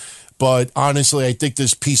pride. But honestly, I think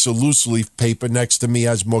this piece of loose leaf paper next to me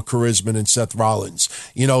has more charisma than Seth Rollins.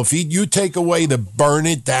 You know, if you take away the burn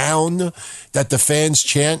it down that the fans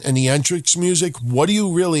chant and the entrance music, what do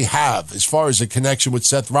you really have as far as a connection with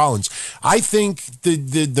Seth Rollins? I think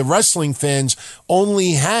the wrestling fans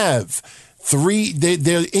only have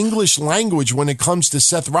their English language when it comes to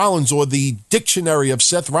Seth Rollins, or the dictionary of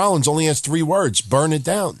Seth Rollins only has 3 words: burn it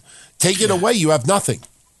down. Take it away, you have nothing.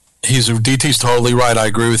 DT's totally right. I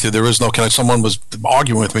agree with you. There is no connection. Someone was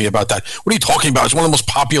arguing with me about that. What are you talking about? It's one of the most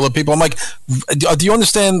popular people. I'm like, do you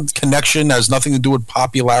understand connection has nothing to do with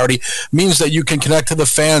popularity? It means that you can connect to the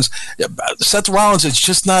fans. Seth Rollins, it's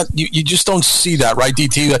just not, you just don't see that, right,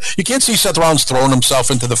 DT? You can't see Seth Rollins throwing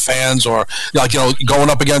himself into the fans, or like, you know,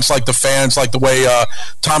 going up against like the fans, like the way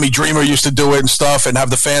Tommy Dreamer used to do it and stuff, and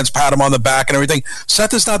have the fans pat him on the back and everything.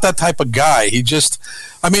 Seth is not that type of guy. He just,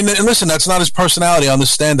 I mean, and listen, that's not his personality. I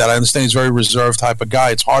understand that. I understand he's a very reserved type of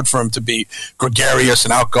guy. It's hard for him to be gregarious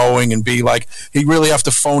and outgoing and be like, he really have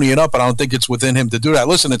to phony it up, and I don't think it's within him to do that.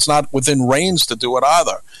 Listen, it's not within Reigns to do it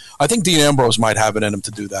either. I think Dean Ambrose might have it in him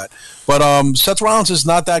to do that. But Seth Rollins is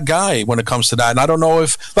not that guy when it comes to that. And I don't know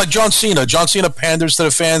if, like John Cena panders to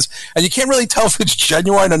the fans, and you can't really tell if it's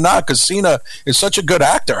genuine or not, because Cena is such a good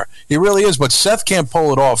actor. He really is. But Seth can't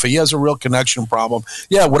pull it off. He has a real connection problem.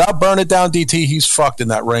 Yeah, without Burn It Down, DT, he's fucked in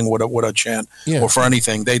that ring with a chant or for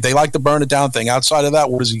anything. They like the Burn It Down thing. Outside of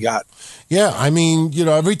that, what has he got? Yeah, I mean, you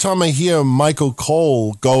know, every time I hear Michael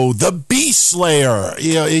Cole go, the Beast Slayer,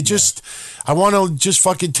 you know, it just... I want to just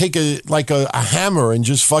fucking take a hammer and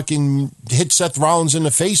just fucking hit Seth Rollins in the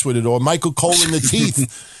face with it, or Michael Cole in the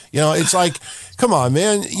teeth. You know, it's like, come on,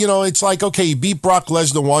 man. You know, it's like, okay, you beat Brock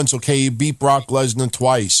Lesnar once. Okay, you beat Brock Lesnar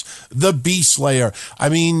twice. The Beast Slayer. I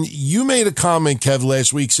mean, you made a comment, Kev,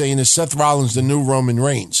 last week saying, is Seth Rollins the new Roman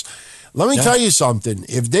Reigns? Let me tell you something.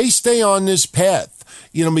 If they stay on this path,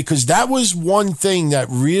 you know, because that was one thing that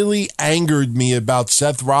really angered me about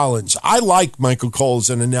Seth Rollins. I like Michael Cole as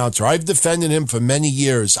an announcer. I've defended him for many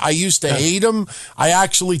years. I used to hate him. I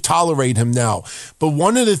actually tolerate him now. But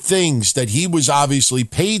one of the things that he was obviously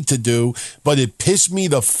paid to do, but it pissed me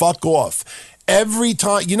the fuck off. Every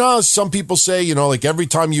time, you know how some people say, you know, like every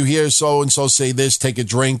time you hear so-and-so say this, take a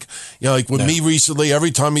drink. You know, like with me recently,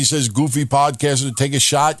 every time he says goofy podcaster, take a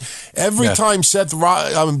shot. Every time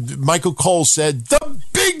Michael Cole said, the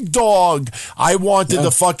big dog, I wanted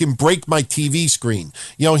to fucking break my TV screen.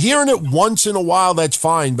 You know, hearing it once in a while, that's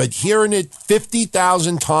fine. But hearing it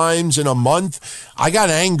 50,000 times in a month, I got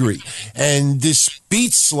angry. And this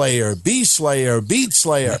Beat Slayer, it's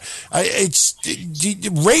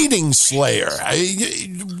rating slayer.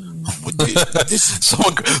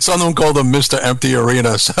 Someone called him Mr. Empty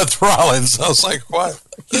Arena, Seth Rollins. I was like, what?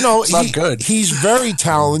 You know, it's not good. He's very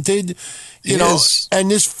talented. You know, and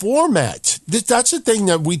this format, that's the thing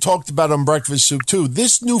that we talked about on Breakfast Soup too.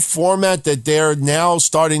 This new format that they're now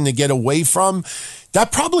starting to get away from,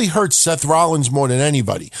 that probably hurts Seth Rollins more than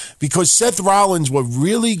anybody, because Seth Rollins, what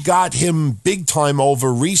really got him big time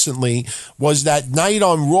over recently was that night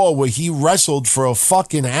on Raw where he wrestled for a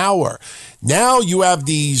fucking hour. Now you have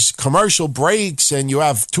these commercial breaks and you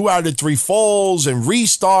have 2 out of 3 falls and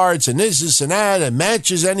restarts and this and that and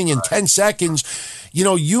matches ending in 10 seconds. You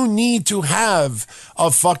know, you need to have a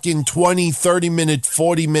fucking 20, 30-minute,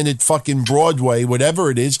 40-minute fucking Broadway, whatever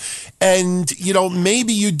it is. And, you know,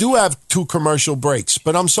 maybe you do have 2 commercial breaks.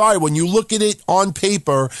 But I'm sorry, when you look at it on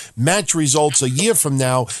paper, match results a year from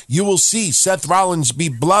now, you will see Seth Rollins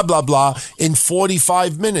beat blah, blah, blah in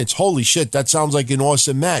 45 minutes. Holy shit, that sounds like an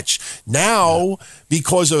awesome match. Now,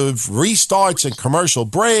 because of restarts and commercial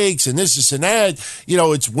breaks and this and that, you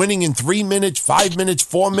know, it's winning in 3 minutes, 5 minutes,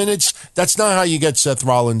 4 minutes. That's not how you get Seth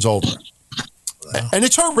Rollins over. And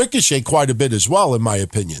it's hurt Ricochet quite a bit as well, in my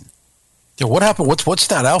opinion. Yeah, what happened? What's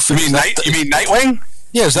that outfit? You mean Nightwing?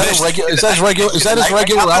 Yeah, is that his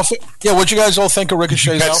regular outfit? Yeah, what'd you guys all think of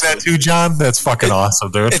Ricochet's outfit? That's that too, John? That's fucking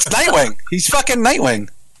awesome, dude. It's Nightwing. He's fucking Nightwing.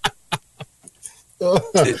 Well,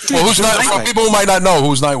 who's Nightwing? For people who might not know,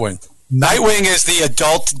 who's Nightwing? Nightwing is the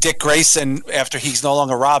adult Dick Grayson after he's no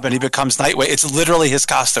longer Robin. He becomes Nightwing. It's literally his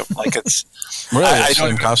costume. Like it's really the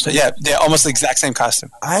same costume. Yeah, almost the exact same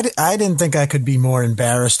costume. I didn't think I could be more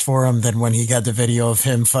embarrassed for him than when he got the video of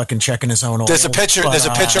him fucking checking his own. There's a picture right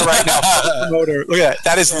now. Look at that.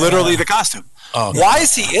 That is literally the costume. Oh, why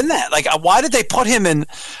is he in that? Like, why did they put him in?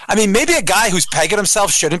 I mean, maybe a guy who's pegging himself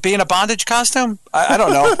shouldn't be in a bondage costume. I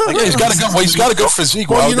don't know. Like, yeah, he's got a good physique.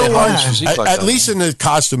 Well, you know what? At least in the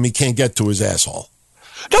costume, he can't get to his asshole.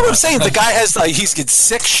 No, but I'm saying the guy has he's in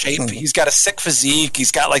sick shape. He's got a sick physique.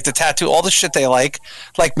 He's got like the tattoo, all the shit they like.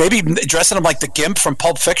 Like maybe dressing him like the Gimp from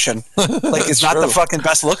Pulp Fiction. Like it's not the fucking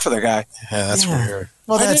best look for the guy. Yeah, that's weird.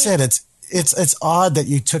 Well, that's it. It's odd that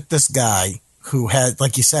you took this guy who had,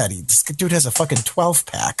 like you said, this dude has a fucking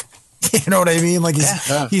 12-pack. You know what I mean? Like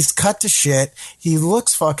he's cut to shit. He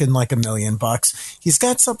looks fucking like $1 million. He's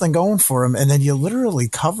got something going for him, and then you literally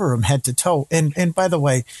cover him head to toe. And by the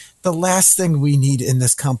way, the last thing we need in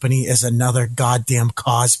this company is another goddamn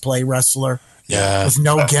cosplay wrestler. Yeah, with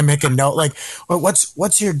no gimmick and no like. Well,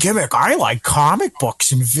 what's your gimmick? I like comic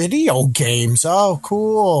books and video games. Oh,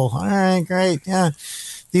 cool. All right, great. Yeah,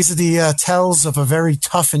 these are the tells of a very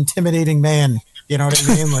tough, intimidating man. You know what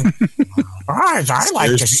I mean? Like, I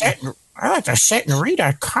like to sit and read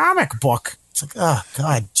a comic book. It's like, oh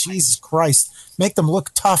God, Jesus Christ, make them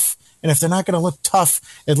look tough. And if they're not going to look tough,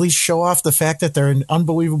 at least show off the fact that they're in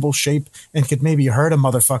unbelievable shape and could maybe hurt a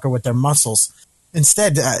motherfucker with their muscles.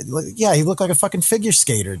 Instead, he looked like a fucking figure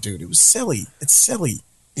skater, dude. It was silly. It's silly.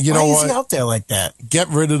 Why is he out there like that? Get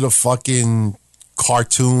rid of the fucking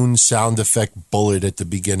cartoon sound effect bullet at the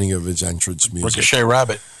beginning of his entrance music. Ricochet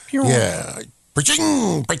Rabbit. Yeah. Get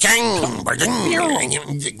the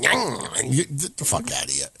fuck out of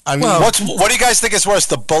here. I mean, what do you guys think is worse,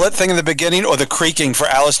 the bullet thing in the beginning or the creaking for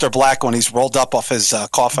Aleister Black when he's rolled up off his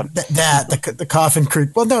coffin? The coffin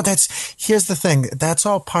creak. Well, no, here's the thing. That's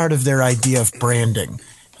all part of their idea of branding.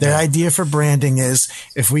 Their idea for branding is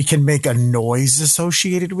if we can make a noise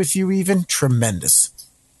associated with you, even tremendous.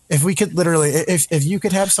 If we could literally, if you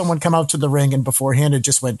could have someone come out to the ring and beforehand it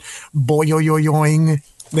just went boing,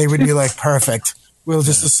 they would be like, perfect. We'll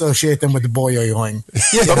just associate them with the boing.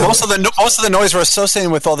 Yeah, but most of the noise we're associating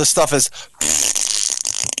with all this stuff is.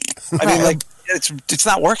 I mean, like it's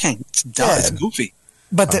not working. It's dumb. Yeah. It's goofy.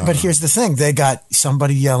 But here's the thing: they got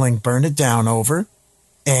somebody yelling "Burn it down" over,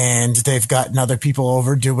 and they've gotten other people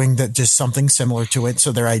over doing just something similar to it.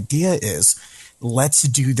 So their idea is, let's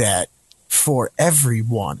do that for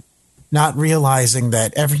everyone. Not realizing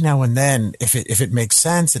that every now and then, if it makes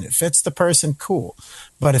sense and it fits the person, cool.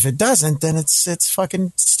 But if it doesn't, then it's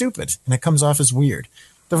fucking stupid and it comes off as weird.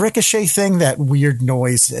 The Ricochet thing, that weird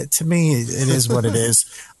noise, to me, it is what it is.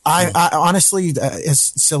 I honestly,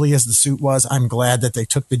 as silly as the suit was, I'm glad that they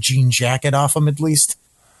took the jean jacket off him at least.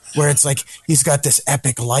 Where it's like he's got this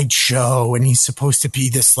epic light show and he's supposed to be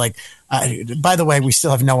this like. By the way, we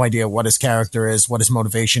still have no idea what his character is, what his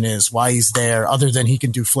motivation is, why he's there, other than he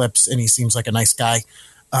can do flips and he seems like a nice guy.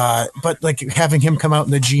 But like having him come out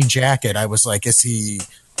in the jean jacket, I was like, is he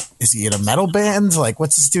in a metal band? Like,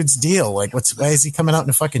 what's this dude's deal? Like, why is he coming out in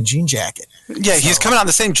a fucking jean jacket? Yeah, he's coming out in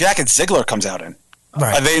the same jacket Ziggler comes out in.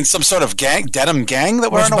 Right. Are they in some sort of denim gang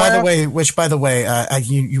that we're unaware of? Which, by the way,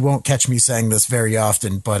 you won't catch me saying this very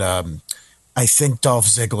often, but I think Dolph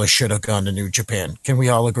Ziggler should have gone to New Japan. Can we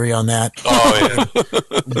all agree on that? Oh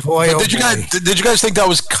yeah. Did you guys think that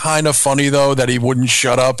was kind of funny though, that he wouldn't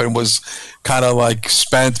shut up and was kind of like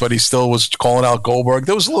spent, but he still was calling out Goldberg?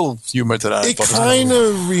 There was a little humor to that. It kind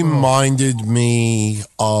of reminded me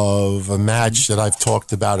of a match that I've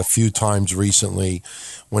talked about a few times recently.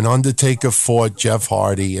 When Undertaker fought Jeff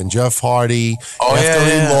Hardy, and Jeff Hardy, after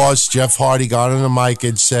he lost, Jeff Hardy got on the mic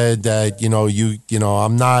and said that,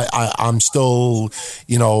 I'm still,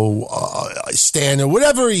 standing,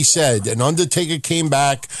 whatever he said. And Undertaker came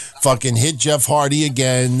back, fucking hit Jeff Hardy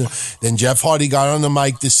again. Then Jeff Hardy got on the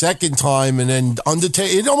mic the second time, and then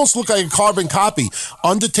Undertaker, it almost looked like a carbon copy.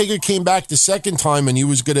 Undertaker came back the second time, and he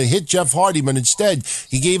was going to hit Jeff Hardy, but instead,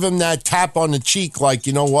 he gave him that tap on the cheek, like,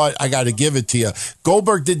 you know what, I got to give it to you.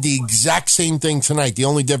 Goldberg did the exact same thing tonight. The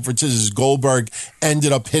only difference is Goldberg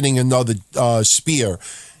ended up hitting another spear.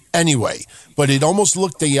 Anyway, but it almost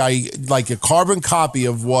looked like a carbon copy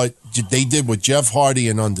of what they did with Jeff Hardy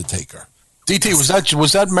and Undertaker. DT,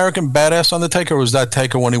 was that American Badass Undertaker, or was that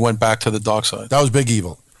Taker when he went back to the dark side? That was Big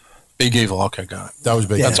Evil. Big Evil, okay, got it. That was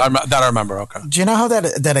Big Evil. That I remember, okay. Do you know how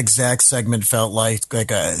that exact segment felt like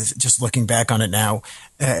just looking back on it now?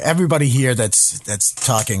 Everybody here that's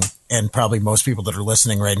talking, and probably most people that are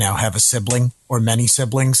listening right now, have a sibling or many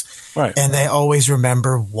siblings. Right. And they always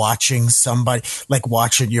remember watching somebody, like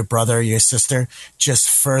watching your brother or your sister, just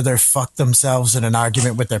further fuck themselves in an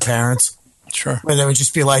argument with their parents. Sure. Where they would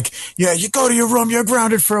just be like, yeah, you go to your room, you're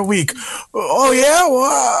grounded for a week. Oh, yeah? Well,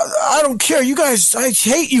 I don't care. You guys, I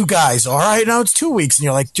hate you guys. All right, now it's 2 weeks. And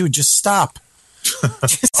you're like, dude, just stop.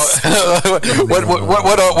 Like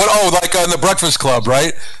on the Breakfast Club,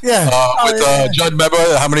 right? Yeah. Judd, remember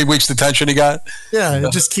how many weeks detention he got? Yeah, you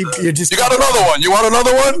got another one. You want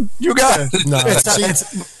another one? You got it. No,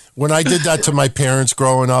 When I did that to my parents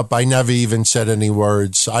growing up, I never even said any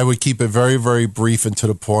words. I would keep it very, very brief and to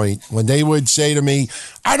the point. When they would say to me,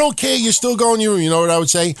 I don't care, you're still going, you know what I would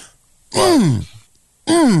say? And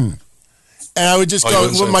I would just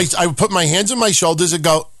go, I would put my hands on my shoulders and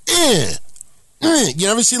go, You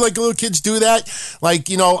ever see like little kids do that? Like,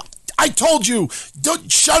 I told you,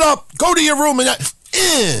 don't shut up, go to your room and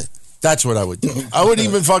that's what I would do. I wouldn't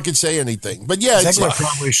even fucking say anything. But yeah, Ziggler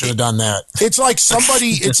probably should have done that. It's like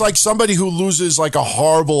somebody who loses like a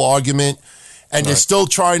horrible argument and is still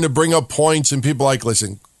trying to bring up points, and people are like,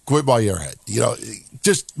 listen, quit while you're ahead.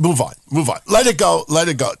 Just move on. Let it go.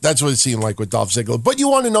 That's what it seemed like with Dolph Ziggler. But you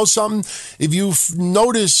want to know something? If you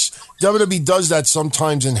notice, WWE does that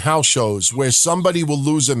sometimes in house shows where somebody will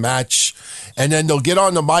lose a match and then they'll get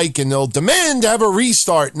on the mic and they'll demand to have a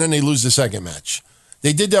restart, and then they lose the second match.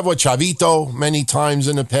 They did that with Chavito many times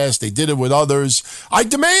in the past. They did it with others. I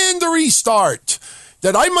demand a restart.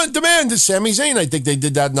 That I might demand to Sami Zayn. I think they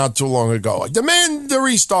did that not too long ago. I demand the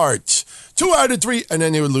restart. 2 out of 3, and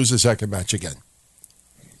then they would lose the second match again.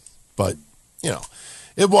 But,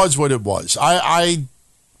 it was what it was. I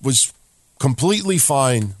was completely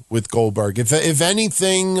fine with Goldberg. If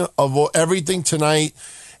anything, of everything tonight,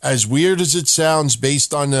 as weird as it sounds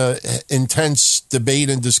based on the intense debate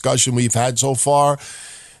and discussion we've had so far,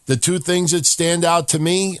 the two things that stand out to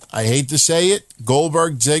me, I hate to say it,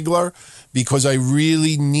 Goldberg, Ziggler, because I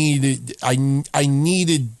really needed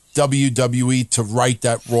WWE to right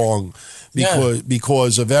that wrong.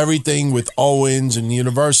 Because of everything with Owens and the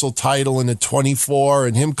Universal title and the 24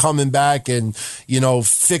 and him coming back and,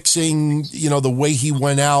 fixing, the way he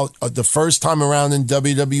went out the first time around in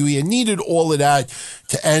WWE. It needed all of that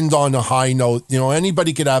to end on a high note.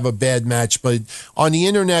 Anybody could have a bad match, but on the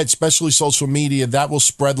internet, especially social media, that will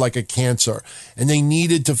spread like a cancer. And they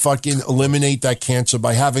needed to fucking eliminate that cancer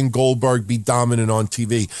by having Goldberg be dominant on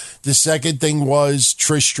TV. The second thing was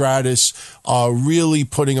Trish Stratus really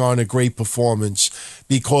putting on a great performance,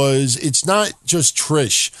 because it's not just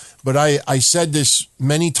Trish, but I said this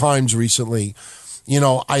many times recently.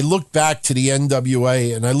 I look back to the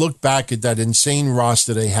NWA and I look back at that insane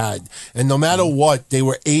roster they had, and no matter what, they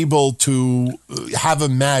were able to have a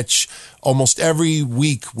match almost every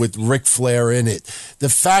week with Ric Flair in it. The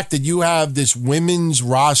fact that you have this women's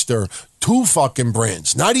roster, 2 fucking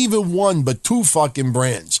brands, not even one, but 2 fucking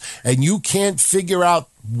brands, and you can't figure out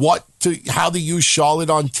how to use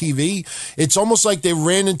Charlotte on TV. It's almost like they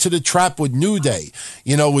ran into the trap with New Day.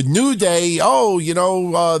 With New Day,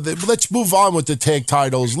 let's move on with the tag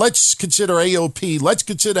titles. Let's consider AOP. Let's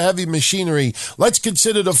consider Heavy Machinery. Let's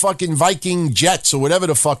consider the fucking Viking Jets or whatever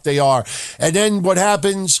the fuck they are. And then what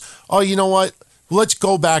happens? Oh, you know what? Let's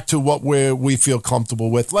go back to what we feel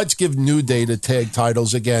comfortable with. Let's give New Day the tag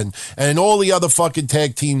titles again. And all the other fucking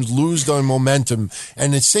tag teams lose their momentum.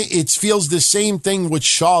 And it feels the same thing with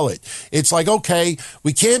Charlotte. It's like, okay,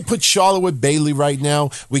 we can't put Charlotte with Bayley right now.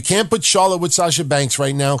 We can't put Charlotte with Sasha Banks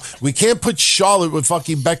right now. We can't put Charlotte with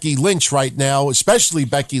fucking Becky Lynch right now, especially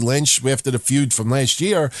Becky Lynch after the feud from last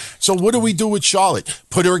year. So what do we do with Charlotte?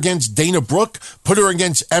 Put her against Dana Brooke? Put her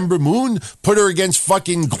against Ember Moon? Put her against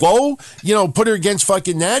fucking Glow? Put her against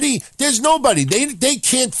fucking Natty? There's nobody. They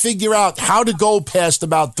can't figure out how to go past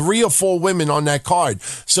about 3 or 4 women on that card.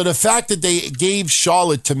 So the fact that they gave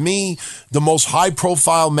Charlotte, to me, the most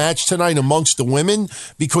high-profile match tonight amongst the women,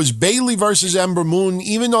 because Bayley versus Ember Moon,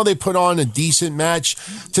 even though they put on a decent match,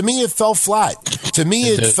 to me it fell flat. To me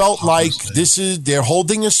it felt like they're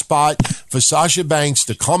holding a spot for Sasha Banks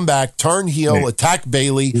to come back, turn heel, attack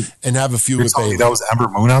Bayley, and have a feud with Bayley. That was Ember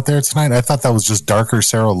Moon out there tonight? I thought that was just darker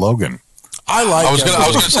Sarah Logan. I was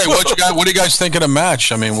gonna say, what do you guys think of the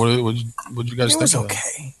match? I mean, what do you guys think?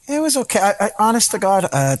 It was okay. I honest to God,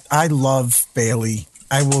 I love Bayley.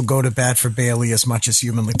 I will go to bat for Bayley as much as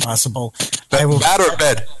humanly possible. Bat or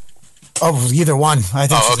bed? Oh, either one. I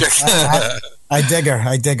think. Oh, okay. I dig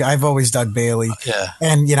her. I've always dug Bayley. Yeah.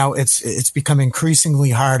 And it's become increasingly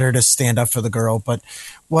harder to stand up for the girl, but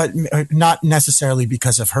not necessarily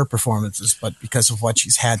because of her performances, but because of what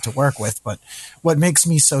she's had to work with. But what makes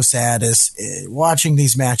me so sad is watching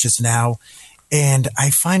these matches now, and I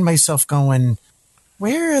find myself going,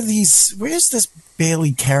 where's this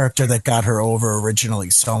Bayley character that got her over originally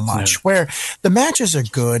so much? Yeah. Where the matches are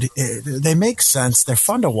good, they make sense, they're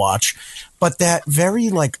fun to watch, but that very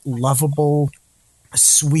lovable,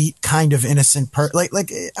 sweet, kind of innocent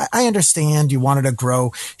I understand you wanted to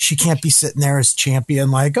grow. She can't be sitting there as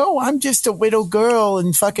champion I'm just a widow girl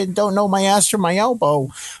and fucking don't know my ass from my elbow.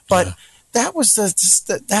 But that was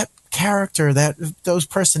that character, those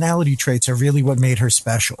personality traits are really what made her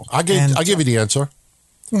special. I'll give you the answer.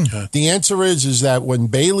 The answer is that when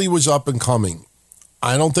Bayley was up and coming,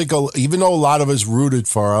 I don't think, even though a lot of us rooted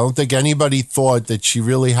for her, I don't think anybody thought that she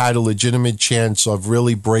really had a legitimate chance of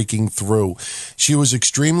really breaking through. She was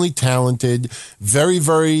extremely talented, very,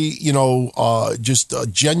 very, just a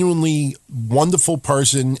genuinely wonderful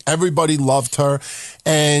person. Everybody loved her.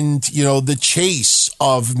 And, the chase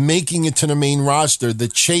of making it to the main roster, the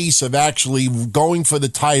chase of actually going for the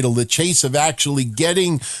title, the chase of actually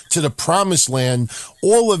getting to the promised land,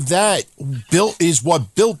 all of that is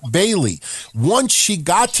what built Bayley. Once she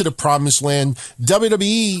got to the promised land,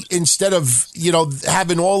 WWE, instead of,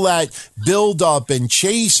 having all that build up and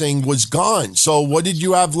chasing, was gone. So what did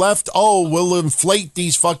you have left? Oh, we'll inflate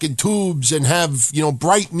these fucking tubes and have,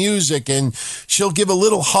 bright music, and she'll give a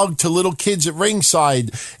little hug to little kids at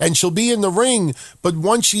ringside, and she'll be in the ring. But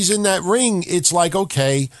once she's in that ring, it's like,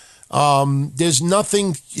 okay, there's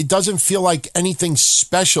nothing, it doesn't feel like anything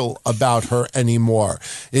special about her anymore.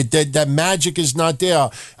 That magic is not there.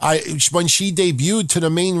 When she debuted to the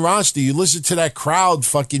main roster, you listen to that crowd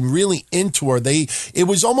fucking really into her. It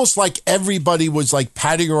was almost like everybody was like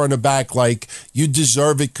patting her on the back, like, you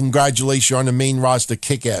deserve it, congratulations, you're on the main roster,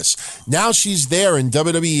 kick ass. Now she's there, and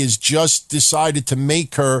WWE has just decided to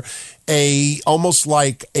make her almost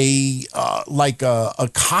like a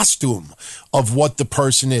costume of what the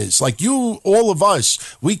person is. Like, all of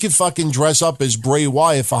us, we could fucking dress up as Bray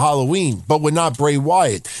Wyatt for Halloween, but we're not Bray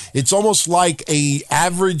Wyatt. It's almost like a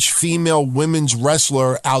average female women's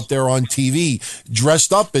wrestler out there on TV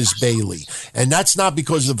dressed up as Bayley. And that's not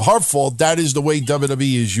because of her fault. That is the way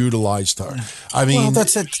WWE has utilized her. I mean, well,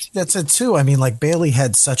 that's it too. I mean, like, Bayley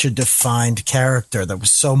had such a defined character that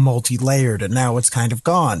was so multi-layered, and now it's kind of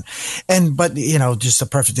gone. But just a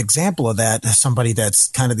perfect example of that, somebody that's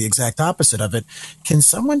kind of the exact opposite of it. Can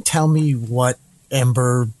someone tell me what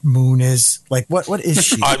Ember Moon is? Like, what is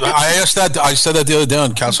she? I asked that. I said that the other day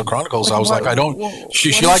on Castle Chronicles. I was like, I don't.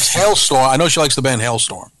 She likes Hailstorm. I know she likes the band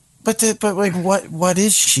Hailstorm. But like, what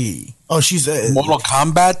is she? Oh, she's a Mortal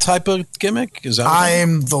Kombat type of gimmick. Is that?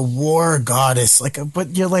 I'm the war goddess. Like,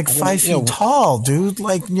 but you're like 5 feet tall, dude.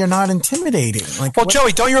 Like, you're not intimidating. Like, well,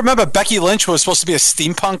 Joey, don't you remember Becky Lynch was supposed to be a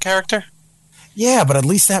steampunk character? Yeah, but at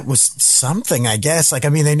least that was something, I guess. Like, I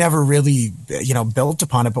mean, they never really, built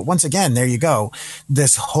upon it. But once again, there you go.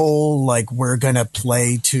 This whole, like, we're going to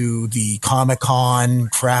play to the Comic-Con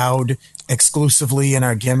crowd exclusively in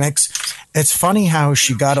our gimmicks. It's funny how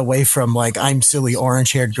she got away from, like, I'm silly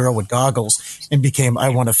orange-haired girl with goggles and became, I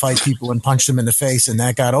want to fight people and punch them in the face, and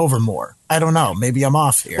that got over more. I don't know. Maybe I'm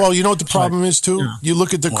off here. Well, you know what the problem is, too? Yeah. You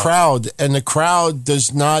look at the crowd, and the crowd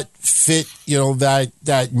does not fit,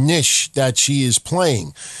 that niche that she is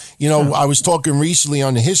playing. I was talking recently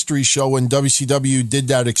on the History Show when WCW did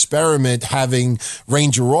that experiment, having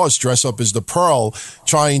Ranger Ross dress up as the Pearl,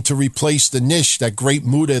 trying to replace the niche that Great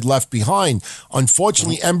Muta had left behind.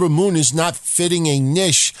 Unfortunately, Ember Moon is not fitting a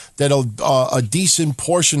niche that a decent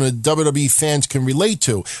portion of WWE fans can relate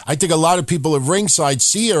to. I think a lot of people at ringside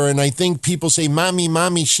see her, and I think people say,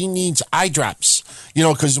 Mommy, she needs eye drops.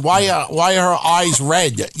 Because why are her eyes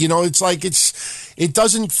red? It's like it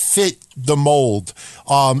doesn't fit the mold.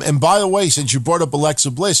 And by the way, since you brought up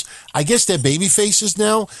Alexa Bliss, I guess they're baby faces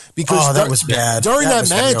now, because that was bad. During that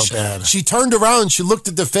match, she turned around, she looked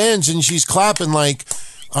at the fans, and she's clapping like,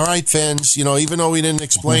 all right, fans, even though we didn't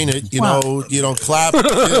explain it, clap.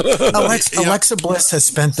 Alexa Bliss has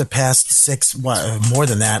spent the past more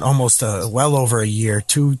than that, almost well over a year,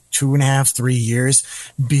 2.5, 3 years,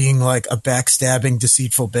 being like a backstabbing,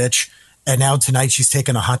 deceitful bitch. And now tonight she's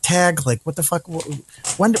taking a hot tag. Like, what the fuck?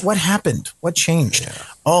 What happened? What changed? Yeah.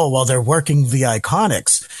 Oh, well, they're working the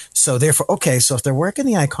Iconics. So therefore, okay, so if they're working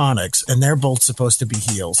the Iconics and they're both supposed to be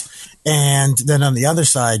heels, and then on the other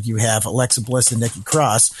side you have Alexa Bliss and Nikki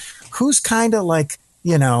Cross, who's kind of like,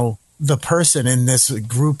 the person in this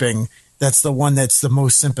grouping that's the one that's the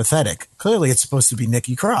most sympathetic. Clearly, it's supposed to be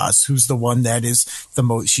Nikki Cross, who's the one that is the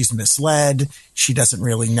most, she's misled. She doesn't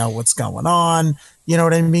really know what's going on. You know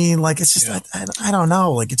what I mean? Like, it's just, I don't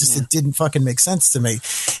know. Like, it didn't fucking make sense to me.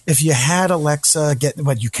 If you had Alexa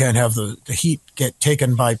you can't have the heat get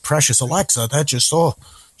taken by precious Alexa. That just,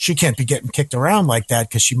 she can't be getting kicked around like that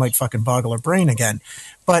because she might fucking boggle her brain again.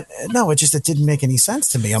 But no, it didn't make any sense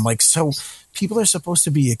to me. I'm like, so people are supposed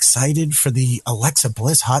to be excited for the Alexa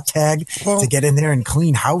Bliss hot tag to get in there and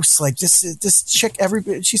clean house. Like, this chick,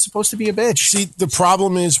 she's supposed to be a bitch. See, the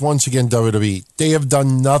problem is, once again, WWE, they have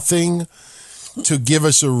done nothing to give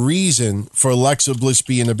us a reason for Alexa Bliss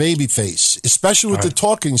being a babyface, especially with the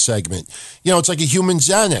talking segment. It's like a human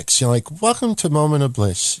Xanax. Like, welcome to Moment of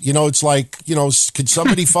Bliss. It's like, could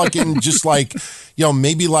somebody fucking just like,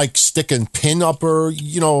 maybe like stick a pin up her,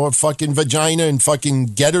 her fucking vagina and fucking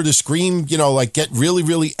get her to scream, like get really,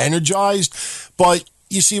 really energized. But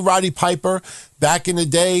you see Roddy Piper back in the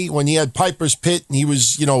day when he had Piper's Pit and he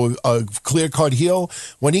was, a clear-cut heel.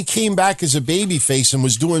 When he came back as a babyface and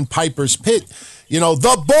was doing Piper's Pit,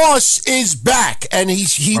 the boss is back, and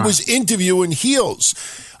he was interviewing heels.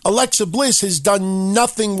 Alexa Bliss has done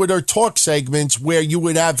nothing with her talk segments where you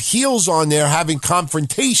would have heels on there having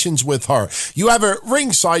confrontations with her. You have her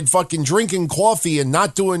ringside fucking drinking coffee and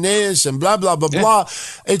not doing this and blah, blah, blah, blah.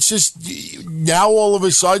 It's just now all of a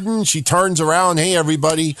sudden she turns around, hey,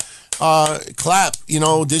 everybody, clap,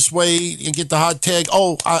 this way you get the hot tag.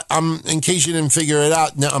 Oh, I'm in case you didn't figure it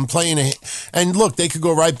out, now I'm playing it. And look, they could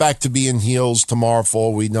go right back to being heels tomorrow for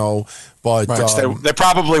all we know. But they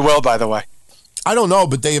probably will, by the way. I don't know,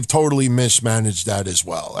 but they have totally mismanaged that as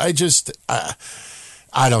well. I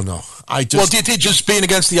don't know. DT, just being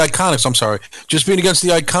against the Iconics. I'm sorry, just being against the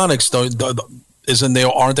Iconics.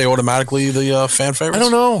 Aren't they automatically the fan favorites?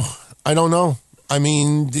 I don't know. I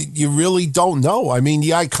mean, you really don't know. I mean, the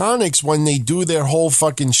Iconics, when they do their whole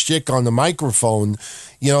fucking shtick on the microphone,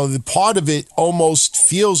 the part of it almost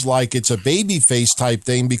feels like it's a babyface type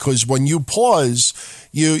thing, because when you pause,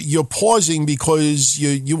 you're pausing because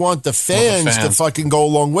you want the fans to fucking go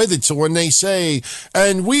along with it. So when they say,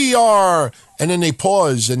 and we are, and then they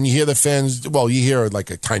pause and you hear the fans, you hear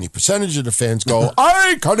like a tiny percentage of the fans go,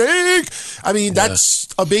 iconic. I mean, that's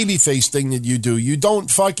a babyface thing that you do. You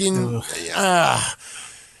don't fucking,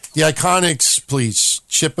 the Iconics, please,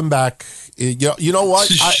 ship them back. You know what?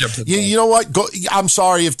 You know what? I'm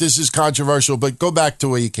sorry if this is controversial, but go back to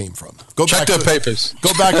where you came from. Check their papers.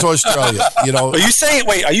 Go back to Australia. Are you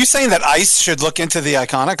saying that ICE should look into the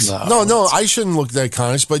Iconics? No, I shouldn't look at the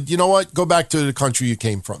Iconics, but you know what? Go back to the country you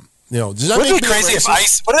came from. Does that Wouldn't it be crazy if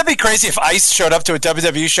ICE? Wouldn't it be crazy if ICE showed up to a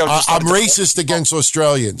WWE show? I'm racist against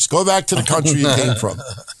Australians. Go back to the country you came from.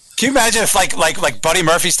 Can you imagine if like Buddy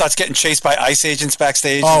Murphy starts getting chased by ICE agents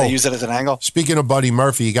backstage and they use it as an angle? Speaking of Buddy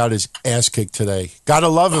Murphy, he got his ass kicked today. Gotta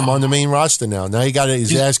love him on the main roster now. Now he got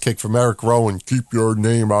his ass kicked from Eric Rowan. Keep your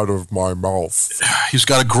name out of my mouth. He's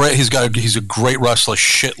a great wrestler.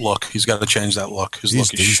 Shit look. He's got to change that look. His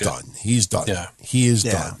look is shit. He's done. Yeah. He is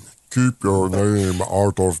done. Keep your name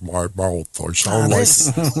out of my mouth. I sound like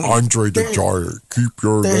Andre the Giant. Keep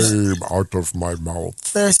your name out of my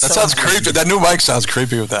mouth. That sounds creepy. That new mic sounds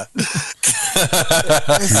creepy with that.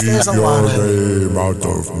 Keep your name out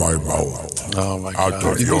of my mouth. Oh my God. Out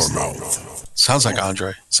of your mouth. Sounds like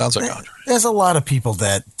Andre. There's a lot of people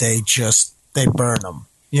that they burn them.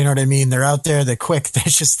 You know what I mean? They're out there, they're quick, they're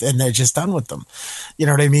just done with them. You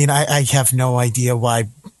know what I mean? I have no idea why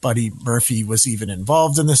Buddy Murphy was even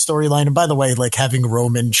involved in the storyline. And by the way, like having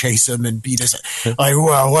Roman chase him and beat his, like,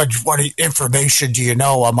 well, what information do you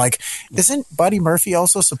know? I'm like, isn't Buddy Murphy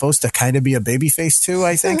also supposed to kind of be a babyface too?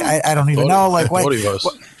 I think I don't even know. Like, what,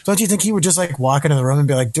 don't you think he would just like walk into the room and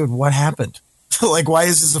be like, dude, what happened? Like, why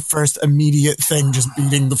is this the first immediate thing, just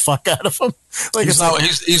beating the fuck out of him? Like,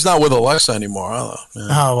 he's not with Alexa anymore. Yeah.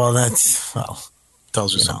 Oh, well,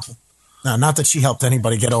 tells you something. No, not that she helped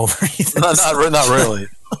anybody get over either. Not really.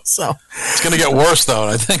 So it's going to get worse, though.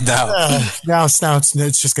 I think now. Now it's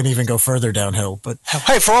just going to even go further downhill. But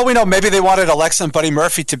hey, for all we know, maybe they wanted Alexa and Buddy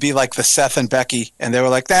Murphy to be like the Seth and Becky, and they were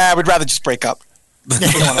like, "Nah, we'd rather just break up."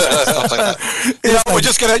 Stuff like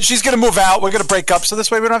that. She's gonna move out. We're gonna break up, so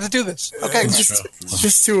this way we don't have to do this. Okay,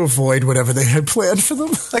 just to avoid whatever they had planned for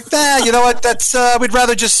them. Like, you know what? That's we'd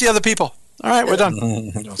rather just see other people. All right, we're done.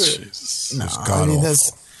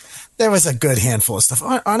 There was a good handful of stuff.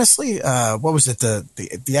 Honestly, what was it?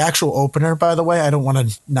 The actual opener, by the way. I don't want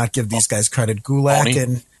to not give these guys credit. Gulak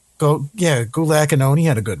and Oni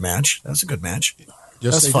had a good match. That was a good match.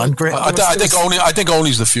 That's fun. Great. I think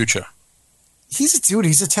Oni's the future. He's a dude.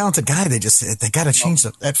 He's a talented guy. They got to change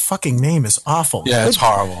that fucking name. Is awful. Yeah, it's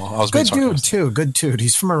horrible. I was good dude too. Good dude.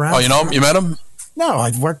 He's from around. Oh, you know him? You met him? No,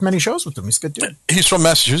 I've worked many shows with him. He's a good dude. He's from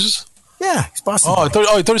Massachusetts. Yeah, he's Boston. Oh, I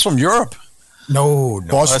thought he was from Europe. No.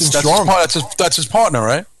 Boston Strong. That's his partner,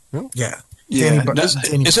 right? Yeah.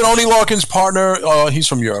 Isn't Oni Larkin's partner? He's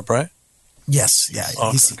from Europe, right? Yes, yeah,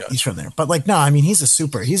 he's from there. But like, no, I mean, he's a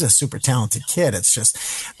super talented kid. It's just,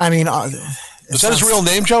 I mean, is that his real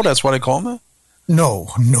name, Joe? That's why they call him that? No.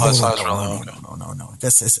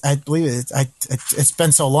 This is, I believe it's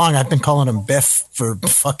been so long. I've been calling him Biff for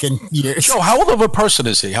fucking years. Joe, how old of a person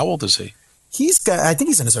is he? How old is he? I think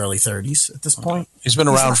he's in his early 30s at this point. He's been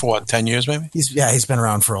around for what, 10 years maybe? He's been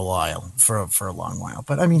around for a while, for a long while.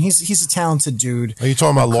 But I mean, he's a talented dude. Are you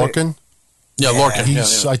talking about Larkin? Yeah, Larkin.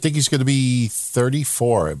 I think he's going to be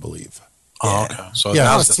 34, I believe. Oh, okay. So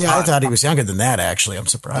I thought he was younger than that, actually. I'm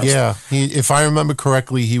surprised. Yeah. If I remember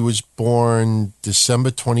correctly, he was born December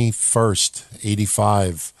 21st,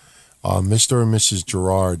 85. Mr. and Mrs.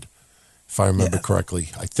 Gerard, if I remember correctly.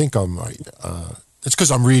 I think I'm right. It's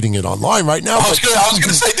because I'm reading it online right now. I was going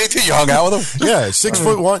to say, DT, you hung out with him? Yeah,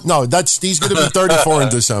 6'1". No, he's going to be 34 in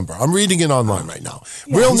December. I'm reading it online right now.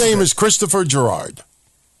 Real name is Christopher Gerard.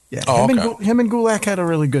 Yeah, him and Gulak had a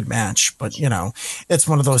really good match, but it's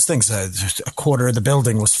one of those things. A quarter of the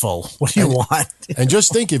building was full. What do you want? And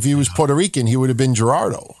just think, if he was Puerto Rican, he would have been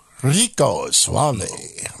Gerardo. Rico Suave,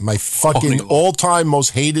 my fucking all-time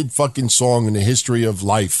most hated fucking song in the history of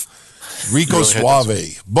life. Rico really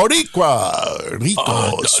Suave, Boricua,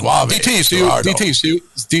 Rico Suave.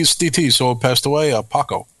 DT, so passed away.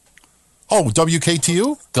 Paco. Oh,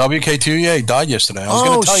 WKTU? WKTU, yeah, he died yesterday. I was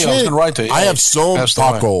going to tell you, I was going to write to you. I have so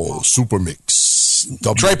Paco Super Mix.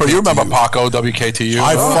 Draper, you remember Paco, WKTU?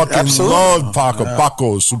 I fucking love Paco,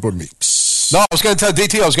 Paco Super Mix. No, I was going to tell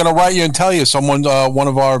DT, I was going to write you and tell you. Someone, one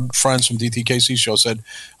of our friends from DTKC show said,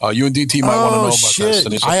 you and DT might want to know about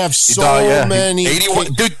this. I have so many.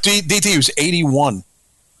 81, dude, DT was 81.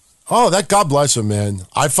 Oh, God bless him, man.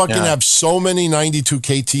 I fucking have so many 92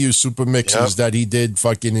 KTU super mixes that he did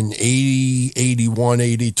fucking in 80, 81,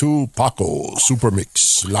 82. Paco super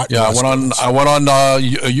mix. I went on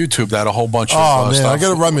YouTube that a whole bunch of man, stuff. I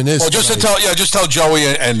got to reminisce. Well, just tell Joey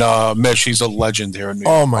and Mish, he's a legend here in New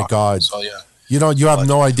York. Oh my God. So, yeah. You have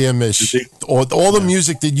no idea, Mish. All the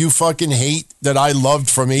music that you fucking hate that I loved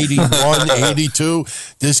from 81, 82,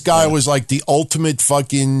 this guy was like the ultimate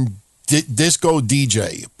fucking disco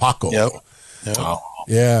DJ, Paco. Yep.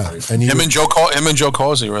 Yeah. And him and Joe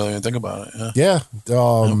Causey, really, think about it. Yeah.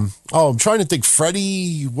 I'm trying to think.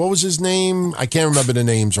 Freddie, what was his name? I can't remember the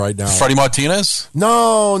names right now. Freddie Martinez?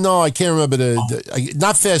 No, I can't remember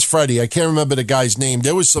not Fast Freddie. I can't remember the guy's name.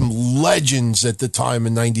 There was some legends at the time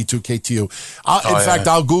in 92 KTU. In fact,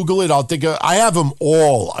 I'll Google it. I have them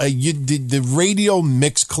all. The radio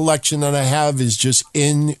mix collection that I have is just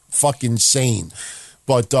fucking insane.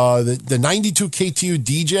 But the 92 KTU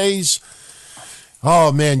DJs,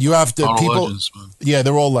 oh man, you have to legends, yeah,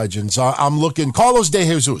 they're all legends. I'm looking. Carlos De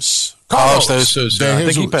Jesus. Carlos De Jesus. Yeah, I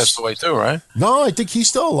think he passed away too, right? No, I think he's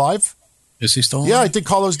still alive. Is he still alive? Yeah, I think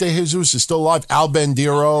Carlos De Jesus is still alive. Al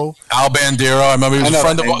Bandero. I remember he was a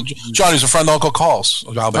friend of John. He's a friend of Uncle Carl's.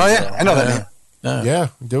 I know that name. Yeah,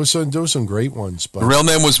 there was some great ones. But the real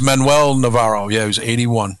name was Manuel Navarro. Yeah, he was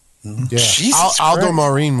 81. Yeah, Aldo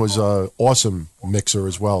Marin was an awesome mixer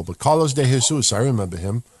as well. But Carlos De Jesus, I remember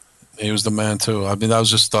him. He was the man too. I mean, that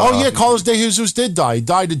was just. Carlos De Jesus did die. He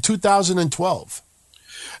died in 2012.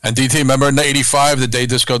 And DT, remember in '85, the day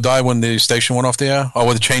disco died when the station went off the air?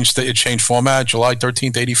 Oh, it changed format, July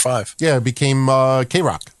 13th, '85. Yeah, it became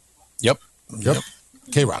K-Rock. Yep.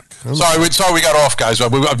 K-Rock. Sorry, we got off, guys.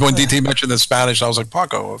 When DT mentioned the Spanish, I was like,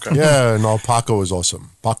 Paco. Okay. Yeah, no, Paco is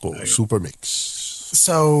awesome. Paco, super mix.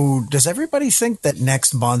 So, does everybody think that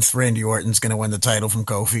next month Randy Orton's going to win the title from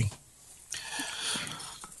Kofi?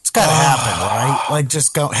 It's got to happen, right? Like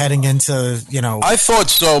just heading into, I thought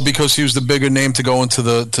so because he was the bigger name to go into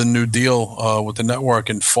the new deal with the network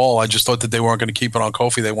in fall. I just thought that they weren't going to keep it on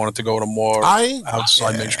Kofi. They wanted to go to more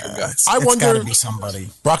outside mainstream guy. I wonder. It's got to be somebody.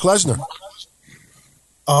 Brock Lesnar.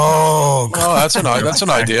 Oh, that's an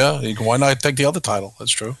idea. Why not take the other title?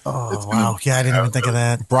 That's true. Oh, wow. Yeah, I didn't even think of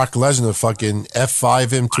that. Brock Lesnar fucking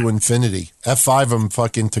F5 him to infinity. F5 him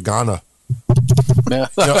fucking to Ghana. Yeah.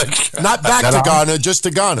 Not back to Ghana, just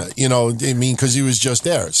to Ghana. Because he was just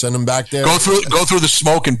there. Send him back there. Go through the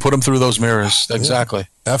smoke and put him through those mirrors. Exactly.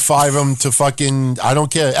 F5 him to fucking, I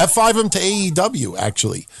don't care. F5 him to AEW,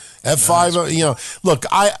 actually. F5, look,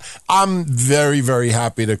 I'm very, very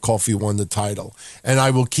happy that Kofi won the title. And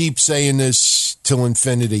I will keep saying this till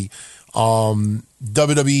infinity.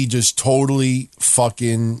 WWE just totally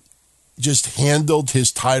fucking just handled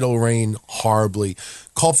his title reign horribly.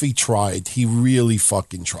 Kofi tried. He really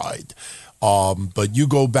fucking tried. But you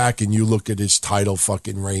go back and you look at his title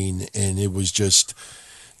fucking reign and it was just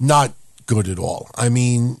not good at all. I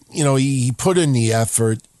mean, he put in the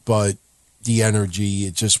effort, but the energy,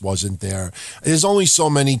 it just wasn't there. There's only so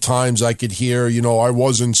many times I could hear, I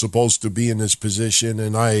wasn't supposed to be in this position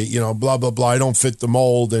and I, blah, blah, blah. I don't fit the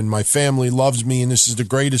mold and my family loves me and this is the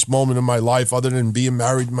greatest moment of my life other than being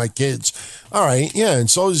married to my kids. All right. Yeah. And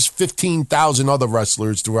so is 15,000 other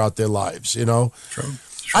wrestlers throughout their lives, True.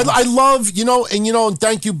 I love, and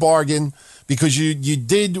thank you, Bargain, because you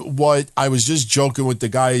did what I was just joking with the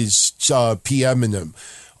guys PMing them.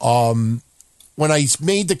 When I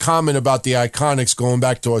made the comment about the Iconics going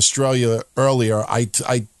back to Australia earlier, I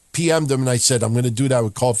PM'd them and I said, I'm going to do that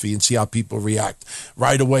with Kofi and see how people react.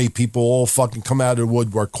 Right away, people all fucking come out of the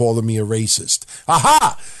woodwork calling me a racist.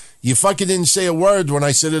 Aha! You fucking didn't say a word when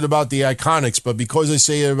I said it about the Iconics, but because I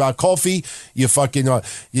say it about Kofi, you fucking,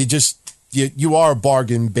 you are a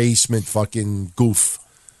bargain basement fucking goof.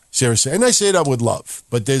 Seriously. And I say that with love,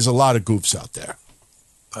 but there's a lot of goofs out there.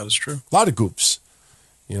 That is true. A lot of goofs.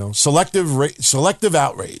 You know, selective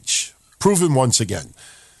outrage. Proven once again.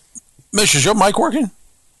 Mish, is your mic working?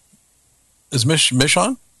 Is Mish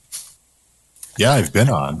on? Yeah, I've been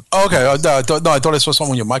on. Oh, okay. I thought I saw something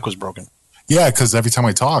when your mic was broken. Yeah, because every time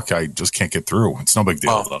I talk, I just can't get through. It's no big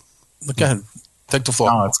deal. Oh, go ahead. Take the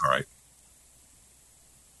floor. No, that's all right.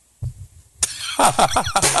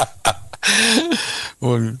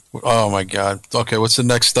 Oh, my God. Okay, what's the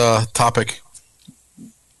next topic?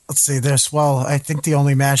 Let's see this. Well, I think the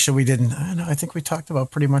only match that we didn't, I think we talked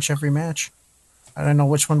about pretty much every match. I don't know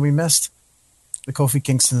which one we missed. The Kofi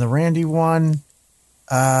Kingston, the Randy one.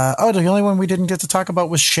 The only one we didn't get to talk about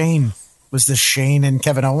was Shane. Was the Shane and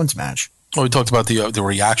Kevin Owens match. Well, we talked about the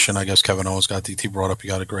reaction. I guess Kevin Owens got DT brought up. He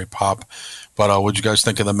got a great pop. But what'd you guys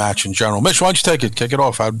think of the match in general? Mitch, why don't you take it? Kick it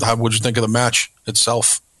off. What'd you think of the match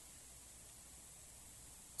itself?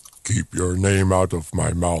 Keep your name out of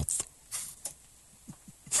my mouth.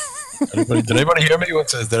 Did anybody hear me?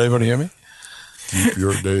 Did anybody hear me? Keep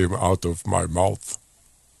your name out of my mouth.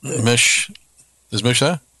 Mish, is Mish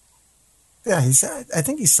there? Yeah, I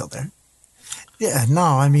think he's still there. Yeah, no,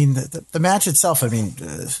 I mean, the match itself, I mean,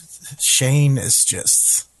 Shane is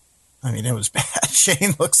just, I mean, it was bad.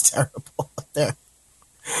 Shane looks terrible there.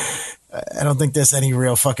 I don't think there's any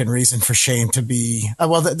real fucking reason for Shane to be,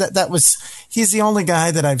 he's the only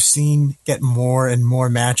guy that I've seen get more and more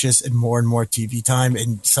matches and more TV time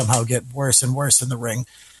and somehow get worse and worse in the ring.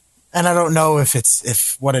 And I don't know if it's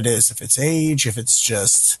age, if it's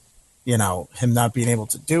just, you know, him not being able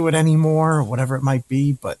to do it anymore or whatever it might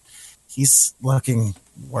be, but he's looking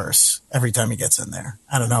worse every time he gets in there.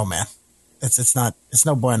 I don't know, man. It's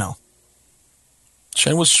no bueno.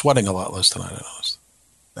 Shane was sweating a lot last night, I noticed.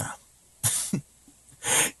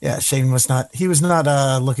 Yeah, Shane was not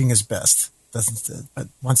looking his best. But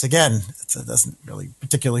once again, it doesn't really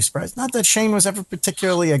particularly surprise. Not that Shane was ever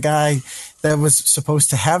particularly a guy that was supposed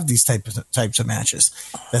to have these types of matches.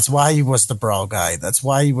 That's why he was the brawl guy. That's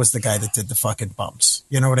why he was the guy that did the fucking bumps.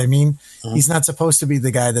 You know what I mean? Mm-hmm. He's not supposed to be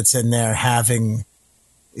the guy that's in there having,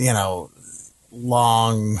 you know,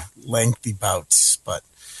 long, lengthy bouts. But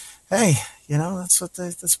hey, you know, that's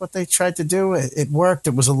what they tried to do. It worked.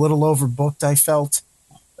 It was a little overbooked, I felt.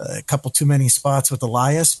 A couple too many spots with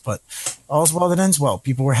Elias, but all's well that ends well.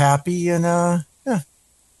 People were happy, and yeah,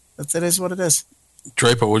 it is what it is.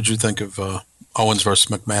 Draper, what did you think of Owens versus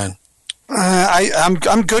McMahon?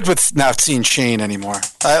 I'm good with not seeing Shane anymore.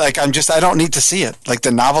 I don't need to see it. Like, the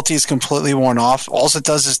novelty is completely worn off. All it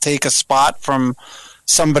does is take a spot from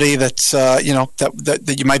somebody that's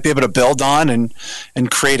that you might be able to build on and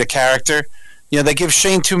create a character. You know, they give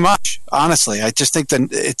Shane too much. Honestly, I just think that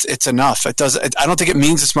it's enough. I don't think it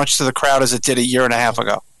means as much to the crowd as it did a year and a half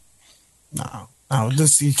ago. No,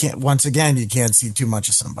 you can't. Once again, you can't see too much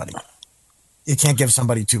of somebody. You can't give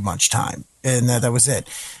somebody too much time, and that was it.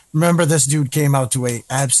 Remember, this dude came out to a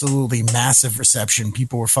absolutely massive reception.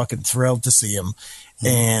 People were fucking thrilled to see him,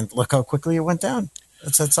 and look how quickly it went down.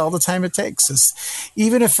 That's all the time it takes.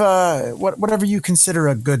 Even if whatever you consider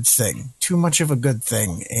a good thing, too much of a good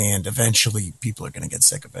thing, and eventually people are going to get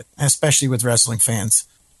sick of it, especially with wrestling fans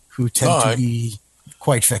who tend to be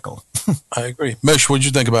quite fickle. I agree. Mish, what did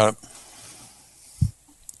you think about it?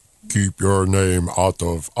 Keep your name out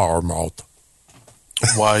of our mouth.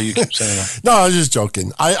 Why you keep saying that? No, I was just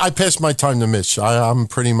joking. I passed my time to Mish. I'm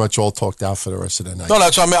pretty much all talked out for the rest of the night. No,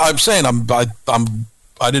 that's what I'm saying.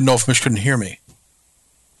 I didn't know if Mish couldn't hear me.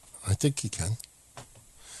 I think he can.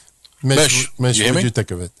 Mish, what did you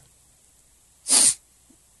think of it?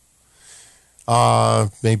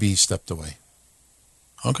 Maybe he stepped away.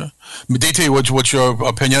 Okay. DT, what's your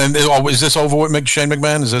opinion? And is this over with Shane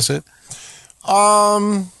McMahon? Is this it?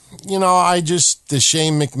 You know, the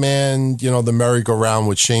Shane McMahon, you know, the merry-go-round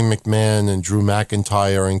with Shane McMahon and Drew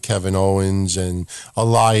McIntyre and Kevin Owens and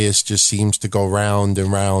Elias just seems to go round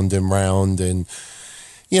and round and round, and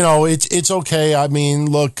you know, it's okay. I mean,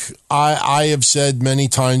 look, I have said many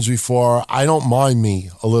times before, I don't mind me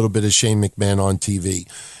a little bit of Shane McMahon on TV.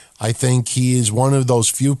 I think he is one of those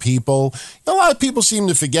few people. A lot of people seem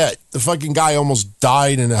to forget the fucking guy almost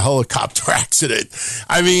died in a helicopter accident.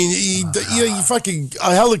 I mean,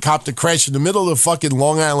 a helicopter crashed in the middle of the fucking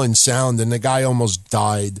Long Island Sound, and the guy almost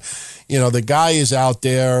died. You know, the guy is out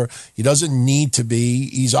there. He doesn't need to be.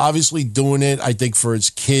 He's obviously doing it, I think, for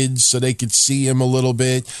his kids so they could see him a little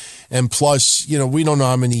bit. And plus, you know, we don't know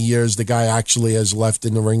how many years the guy actually has left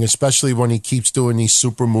in the ring, especially when he keeps doing these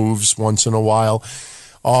super moves once in a while.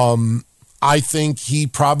 I think he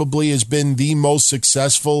probably has been the most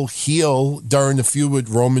successful heel during the feud with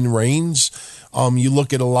Roman Reigns. You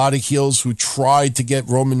look at a lot of heels who tried to get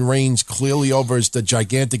Roman Reigns clearly over as the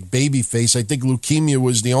gigantic babyface. I think Leukemia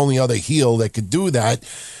was the only other heel that could do that.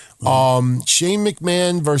 Shane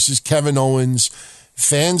McMahon versus Kevin Owens.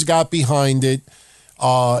 Fans got behind it.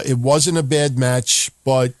 It wasn't a bad match,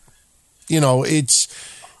 but, it's...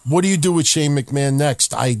 What do you do with Shane McMahon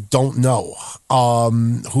next? I don't know.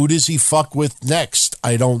 Who does he fuck with next?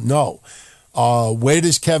 I don't know. Where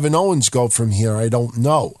does Kevin Owens go from here? I don't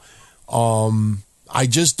know. I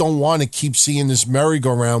just don't want to keep seeing this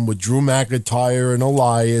merry-go-round with Drew McIntyre and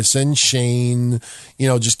Elias and Shane,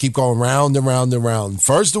 just keep going round and round and round.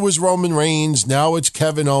 First it was Roman Reigns, now it's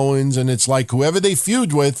Kevin Owens, and it's like whoever they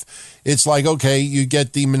feud with, it's like, okay, you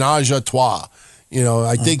get the menage a trois.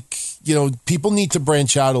 I think, people need to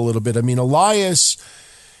branch out a little bit. I mean, Elias,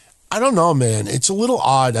 I don't know, man. It's a little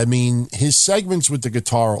odd. I mean, his segments with the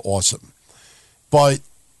guitar are awesome. But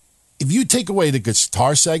if you take away the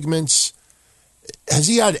guitar segments, has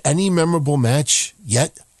he had any memorable match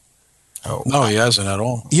yet? Oh, no, he hasn't at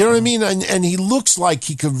all. You know what I mean? And he looks like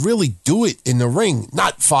he could really do it in the ring.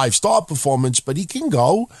 Not 5-star performance, but he can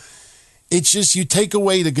go. It's just you take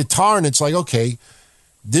away the guitar and it's like, okay,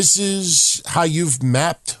 this is how you've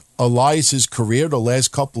mapped Elias's career the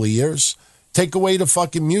last couple of years. Take away the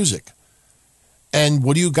fucking music. And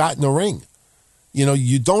what do you got in the ring?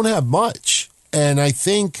 You don't have much. And I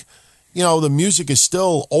think, the music is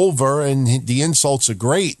still over and the insults are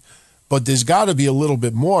great, but there's got to be a little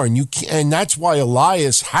bit more. And that's why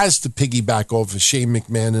Elias has to piggyback off of Shane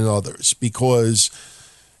McMahon and others because,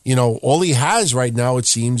 all he has right now, it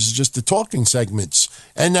seems, is just the talking segments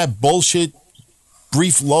and that bullshit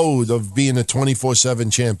brief load of being a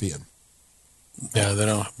 24/7 champion. Yeah, they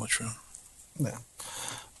don't have much room. Yeah.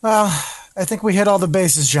 Well, I think we hit all the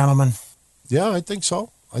bases, gentlemen. Yeah, I think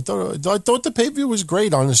so. I thought the pay-per-view was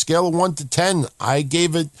great. On a scale of 1 to 10, I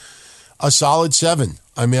gave it a solid 7.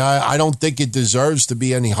 I mean, I don't think it deserves to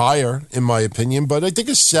be any higher, in my opinion, but I think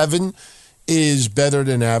a 7 is better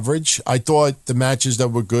than average. I thought the matches that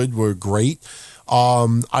were good were great.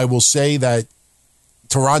 I will say that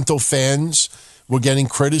Toronto fans were getting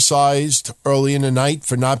criticized early in the night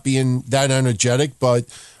for not being that energetic, but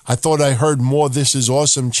I thought I heard more "This is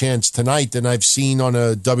awesome" chants tonight than I've seen on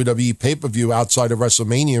a WWE pay-per-view outside of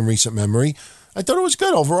WrestleMania in recent memory. I thought it was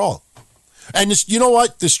good overall. And you know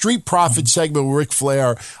what? The Street Profit segment with Ric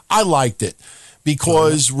Flair, I liked it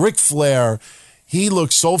because Ric Flair, he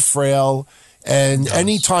looks so frail, and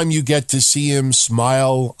anytime you get to see him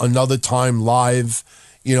smile another time live,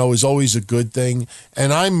 is always a good thing.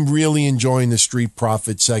 And I'm really enjoying the Street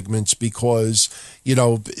Profit segments because,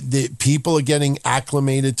 the people are getting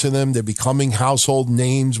acclimated to them. They're becoming household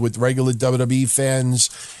names with regular WWE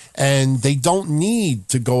fans. And they don't need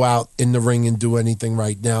to go out in the ring and do anything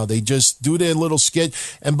right now. They just do their little skit.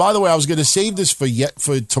 And by the way, I was going to save this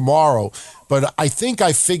for tomorrow, but I think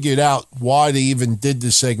I figured out why they even did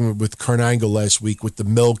this segment with Kurt Angle last week with the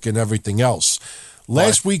milk and everything else.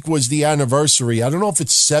 Last week was the anniversary. I don't know if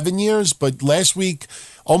it's 7 years, but last week,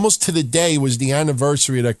 almost to the day, was the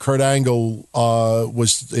anniversary that Kurt Angle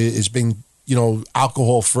has been,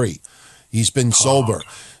 alcohol free. He's been sober.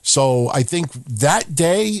 So I think that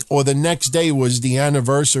day or the next day was the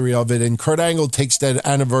anniversary of it, and Kurt Angle takes that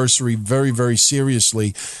anniversary very, very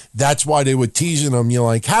seriously. That's why they were teasing him. You're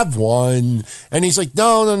like, have one. And he's like,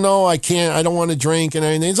 no, I can't. I don't want to drink and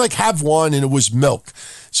everything. He's like, have one, and it was milk.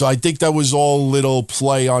 So I think that was all little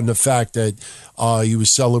play on the fact that he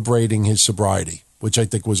was celebrating his sobriety, which I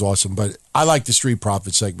think was awesome. But I like the Street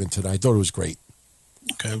Profit segment today. I thought it was great.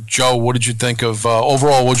 Okay, Joe, what did you think of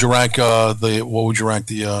overall? What would you rank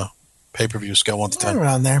the pay-per-view scale 1 to 10?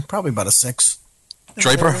 Around there, probably about a 6.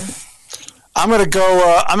 Draper, I'm gonna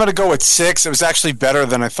go with 6. It was actually better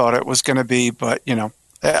than I thought it was gonna be, but the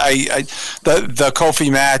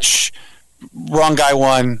Kofi match, wrong guy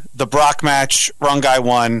won. The Brock match, wrong guy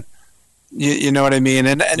won. You know what I mean?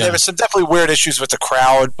 And there was some definitely weird issues with the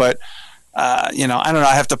crowd, but I don't know.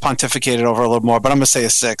 I have to pontificate it over a little more, but I'm gonna say a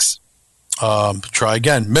 6. Try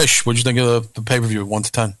again. Mish, what'd you think of the pay-per-view 1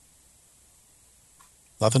 to 10?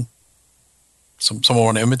 Nothing? Someone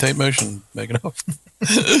want to imitate Mish and make it up?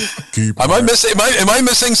 Am I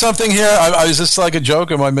missing something here? Is this like a joke?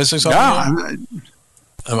 Am I missing something?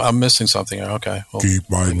 No. I'm missing something here. Okay. Well, keep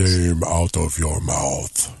my name out of your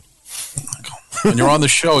mouth. When you're on the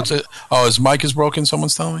show, his mic is broken,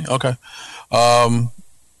 someone's telling me? Okay. I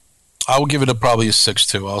will give it probably a 6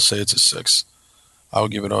 too. I'll say it's a 6. I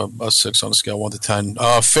would give it a 6 on a scale 1 to 10.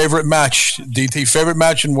 Favorite match, DT? Favorite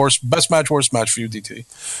match and best match, worst match for you, DT?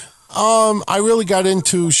 I really got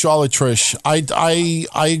into Charlotte Trish.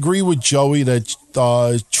 I agree with Joey that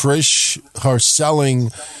Trish, her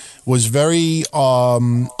selling was very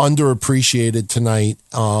underappreciated tonight.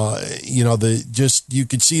 You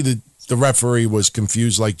could see the referee was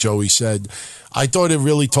confused, like Joey said. I thought it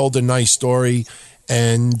really told a nice story.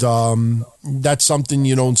 And that's something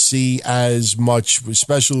you don't see as much,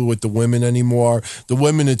 especially with the women anymore. The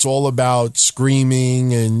women, it's all about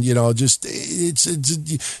screaming and, it's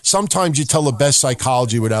sometimes you tell the best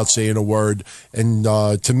psychology without saying a word. And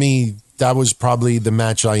to me, that was probably the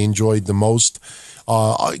match I enjoyed the most.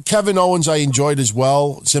 Kevin Owens I enjoyed as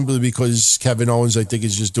well, simply because Kevin Owens I think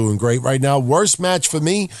is just doing great right now. Worst match for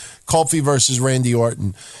me, Kofi versus Randy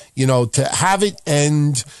Orton. To have it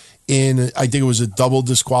end I think it was a double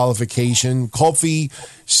disqualification. Kofi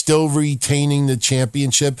still retaining the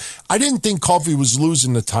championship. I didn't think Kofi was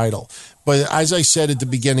losing the title. But as I said at the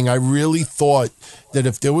beginning, I really thought that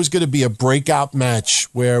if there was going to be a breakout match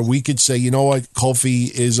where we could say, you know what, Kofi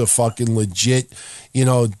is a fucking legit,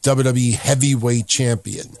 WWE heavyweight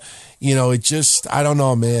champion. It just, I don't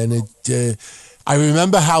know, man. I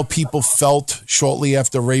remember how people felt shortly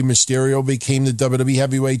after Rey Mysterio became the WWE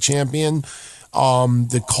heavyweight champion.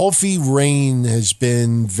 The Kofi reign has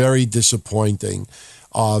been very disappointing.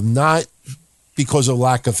 Not because of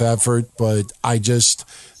lack of effort, but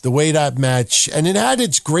the way that match, and it had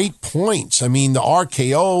its great points. I mean, the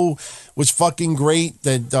RKO was fucking great.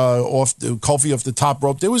 That Kofi off the top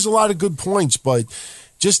rope. There was a lot of good points, but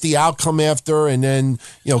just the outcome after, and then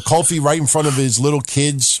Kofi right in front of his little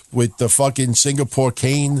kids with the fucking Singapore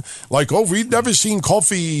cane. Like, oh, we've never seen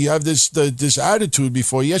Kofi have this attitude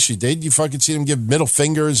before. Yes, you did. You fucking seen him give middle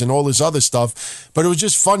fingers and all this other stuff. But it was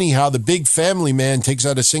just funny how the big family man takes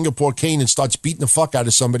out a Singapore cane and starts beating the fuck out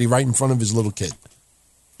of somebody right in front of his little kid.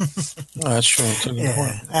 That's true.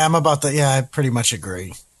 I'm about that. Yeah, I pretty much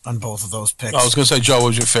agree on both of those picks. I was going to say, Joe, what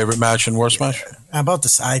was your favorite match and worst match? About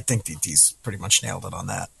this, I think DT's pretty much nailed it on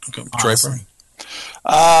that. Okay. Draper?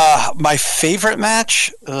 My favorite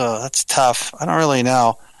match? That's tough. I don't really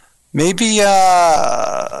know. Maybe, you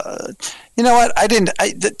know what?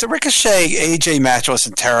 The Ricochet AJ match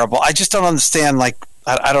wasn't terrible. I just don't understand, I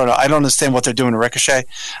don't know. I don't understand what they're doing to Ricochet.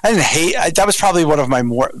 That was probably one of my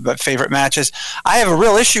more favorite matches. I have a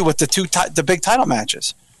real issue with the big title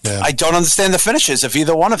matches. Yeah. I don't understand the finishes of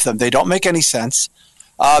either one of them. They don't make any sense.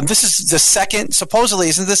 This is the second, supposedly,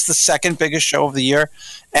 isn't this the second biggest show of the year?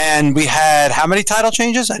 And we had how many title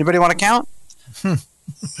changes? Anybody want to count?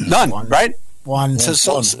 None, right? One.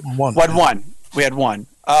 One. We had one.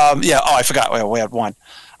 I forgot. We had one.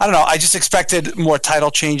 I don't know. I just expected more title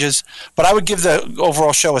changes, but I would give the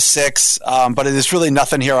overall show a 6. But there's really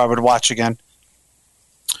nothing here I would watch again.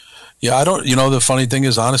 Yeah, I don't. The funny thing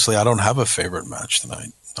is, honestly, I don't have a favorite match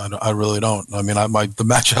tonight. I really don't. I mean, the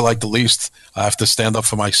match I like the least, I have to stand up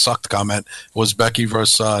for my sucked comment, was Becky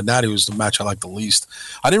versus Natty was the match I liked the least.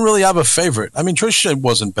 I didn't really have a favorite. I mean, Trish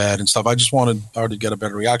wasn't bad and stuff. I just wanted her to get a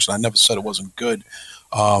better reaction. I never said it wasn't good.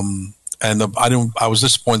 I was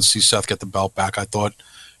disappointed to see Seth get the belt back. I thought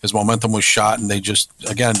his momentum was shot, and they're going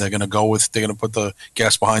to put the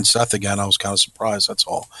gas behind Seth again. I was kind of surprised, that's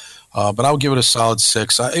all. But I would give it a solid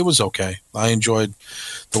 6. It was okay. I enjoyed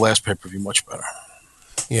the last pay-per-view much better.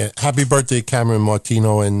 Yeah, happy birthday, Cameron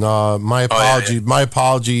Martino, and my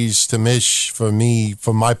apologies to Mish for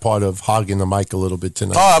my part of hogging the mic a little bit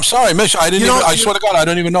tonight. Oh, I'm sorry, Mish. I swear to God, I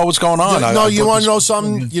don't even know what's going on. You want to know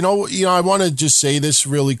something? I want to just say this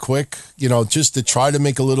really quick. Just to try to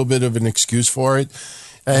make a little bit of an excuse for it.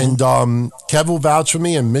 And Kev will vouch for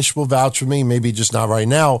me, and Mish will vouch for me. Maybe just not right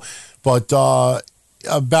now, but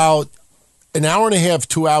about an hour and a half,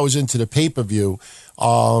 2 hours into the pay-per-view.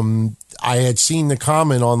 I had seen the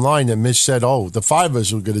comment online that Mish said, "Oh, the 5 of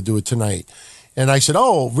us were going to do it tonight," and I said,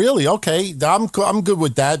 "Oh, really? Okay, I'm good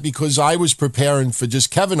with that," because I was preparing for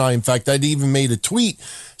just Kevin and I. In fact, I'd even made a tweet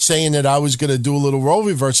saying that I was going to do a little role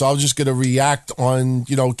reverse. I was just going to react on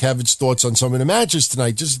Kevin's thoughts on some of the matches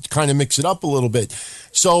tonight, just to kind of mix it up a little bit.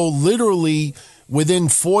 So literally within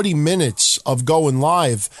 40 minutes of going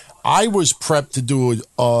live, I was prepped to do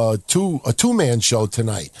a two-man show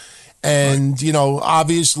tonight. And,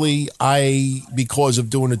 obviously because of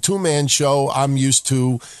doing a two-man show, I'm used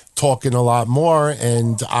to talking a lot more,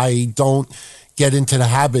 and I don't get into the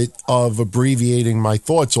habit of abbreviating my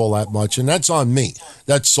thoughts all that much. And that's on me.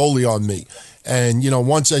 That's solely on me. And,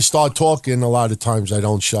 once I start talking, a lot of times I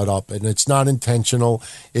don't shut up. And it's not intentional.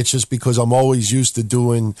 It's just because I'm always used to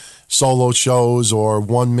doing solo shows or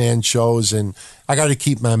one-man shows, and I got to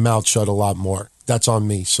keep my mouth shut a lot more. That's on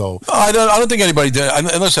me. So I don't think anybody did. And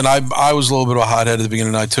listen, I was a little bit of a hothead at the beginning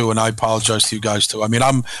of the night too, and I apologize to you guys too. I mean,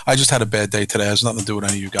 I just had a bad day today. It has nothing to do with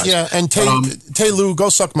any of you guys. Yeah, and Tay Lou, go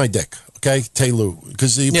suck my dick, okay? Tay Lou,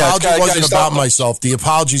 because the apology wasn't about myself. The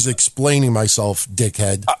apology's explaining myself,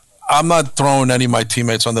 dickhead. I'm not throwing any of my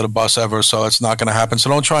teammates under the bus ever, so it's not going to happen. So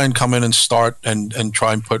don't try and come in and start and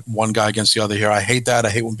try and put one guy against the other here. I hate that. I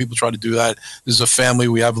hate when people try to do that. This is a family.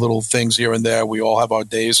 We have little things here and there. We all have our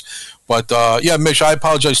days. But, yeah, Mitch, I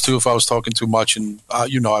apologize, too, if I was talking too much. And, I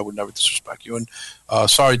would never disrespect you. And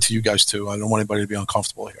sorry to you guys, too. I don't want anybody to be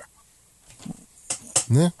uncomfortable here.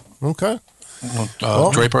 Yeah, okay.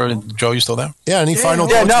 Draper and Joe, you still there? Yeah, any final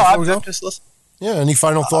thoughts? Yeah, no, I'm just listening. Yeah, any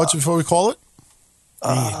final thoughts before we call it?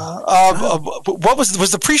 What was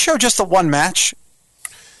the pre-show? Just the one match?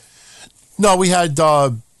 No, we had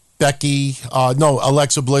Alexa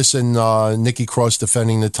Bliss and Nikki Cross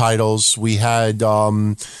defending the titles. We had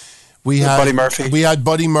Buddy Murphy. We had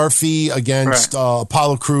Buddy Murphy against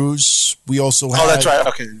Apollo Crews. We also had that's right.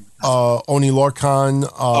 Okay. Oni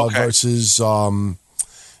Lorcan versus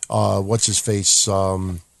what's his face?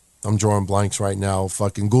 I'm drawing blanks right now.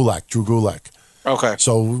 Fucking Drew Gulak. Okay.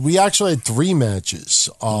 So we actually had 3 matches.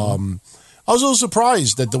 I was a little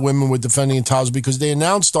surprised that the women were defending in titles because they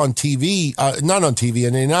announced on TV, not on TV,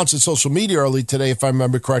 and they announced on social media early today, if I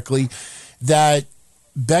remember correctly, that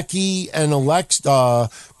Becky and Alexa, I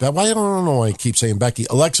don't know why I keep saying Becky,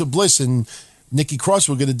 Alexa Bliss and Nikki Cross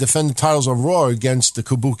were going to defend the titles on Raw against the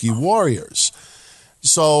Kabuki Warriors.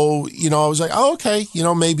 So, I was like, oh, okay,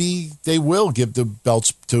 maybe they will give the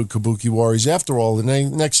belts to Kabuki Warriors after all. And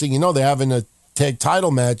then next thing you know, they're having a tag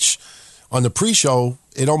title match on the pre-show.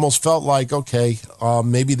 It almost felt like, okay,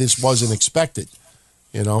 maybe this wasn't expected,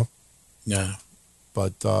 Yeah.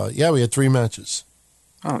 But, we had 3 matches.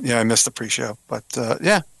 Oh, yeah, I missed the pre-show. But,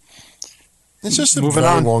 yeah. It's just a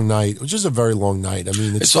very long night. It was just a very long night. I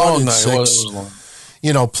mean, it started at 6. It was long.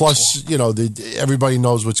 Plus, everybody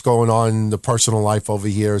knows what's going on in the personal life over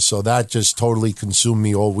here. So that just totally consumed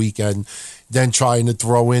me all weekend. Then trying to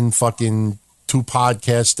throw in fucking 2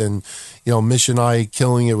 podcasts and, Mish and I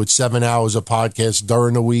killing it with 7 hours of podcasts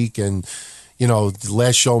during the week. And, the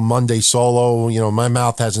last show Monday solo, my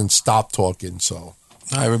mouth hasn't stopped talking. So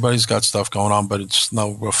everybody's got stuff going on, but it's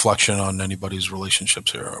no reflection on anybody's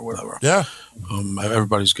relationships here or whatever. Yeah.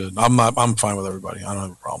 Everybody's good. I'm fine with everybody. I don't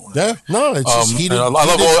have a problem with it. Yeah. No, it's just heated. I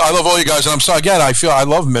love all you guys. And I'm sorry again. I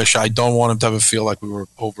love Mish. I don't want him to ever feel like we were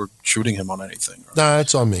overshooting him on anything. Nah,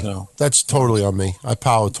 it's on me. That's totally on me. I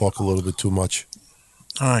power talk a little bit too much.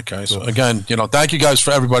 All right, guys. So, again, thank you guys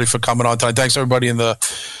for everybody for coming on tonight. Thanks everybody in the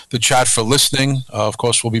chat for listening. Of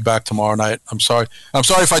course, we'll be back tomorrow night. I'm sorry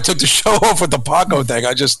if I took the show off with the Paco thing.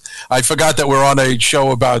 I forgot that we're on a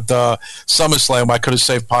show about SummerSlam. I could have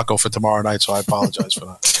saved Paco for tomorrow night, so I apologize for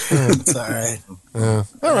that. It's all right. Yeah.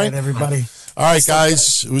 All right, everybody. All right,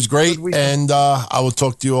 guys. It was great, and I will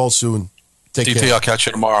talk to you all soon. Take care. I'll catch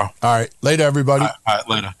you tomorrow. All right. Later, everybody. All right,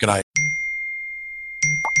 later. Good night.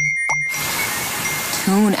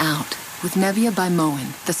 Tune out with Nebia by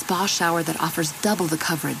Moen, the spa shower that offers double the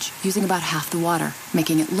coverage using about half the water,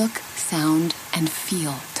 making it look, sound, and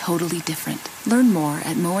feel totally different. Learn more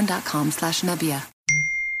at moen.com/Nebia.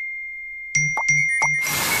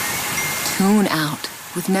 Tune out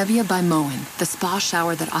with Nebia by Moen, the spa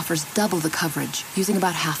shower that offers double the coverage using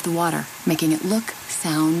about half the water, making it look,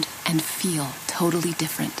 sound, and feel totally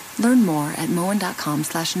different. Learn more at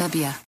moen.com/Nebia.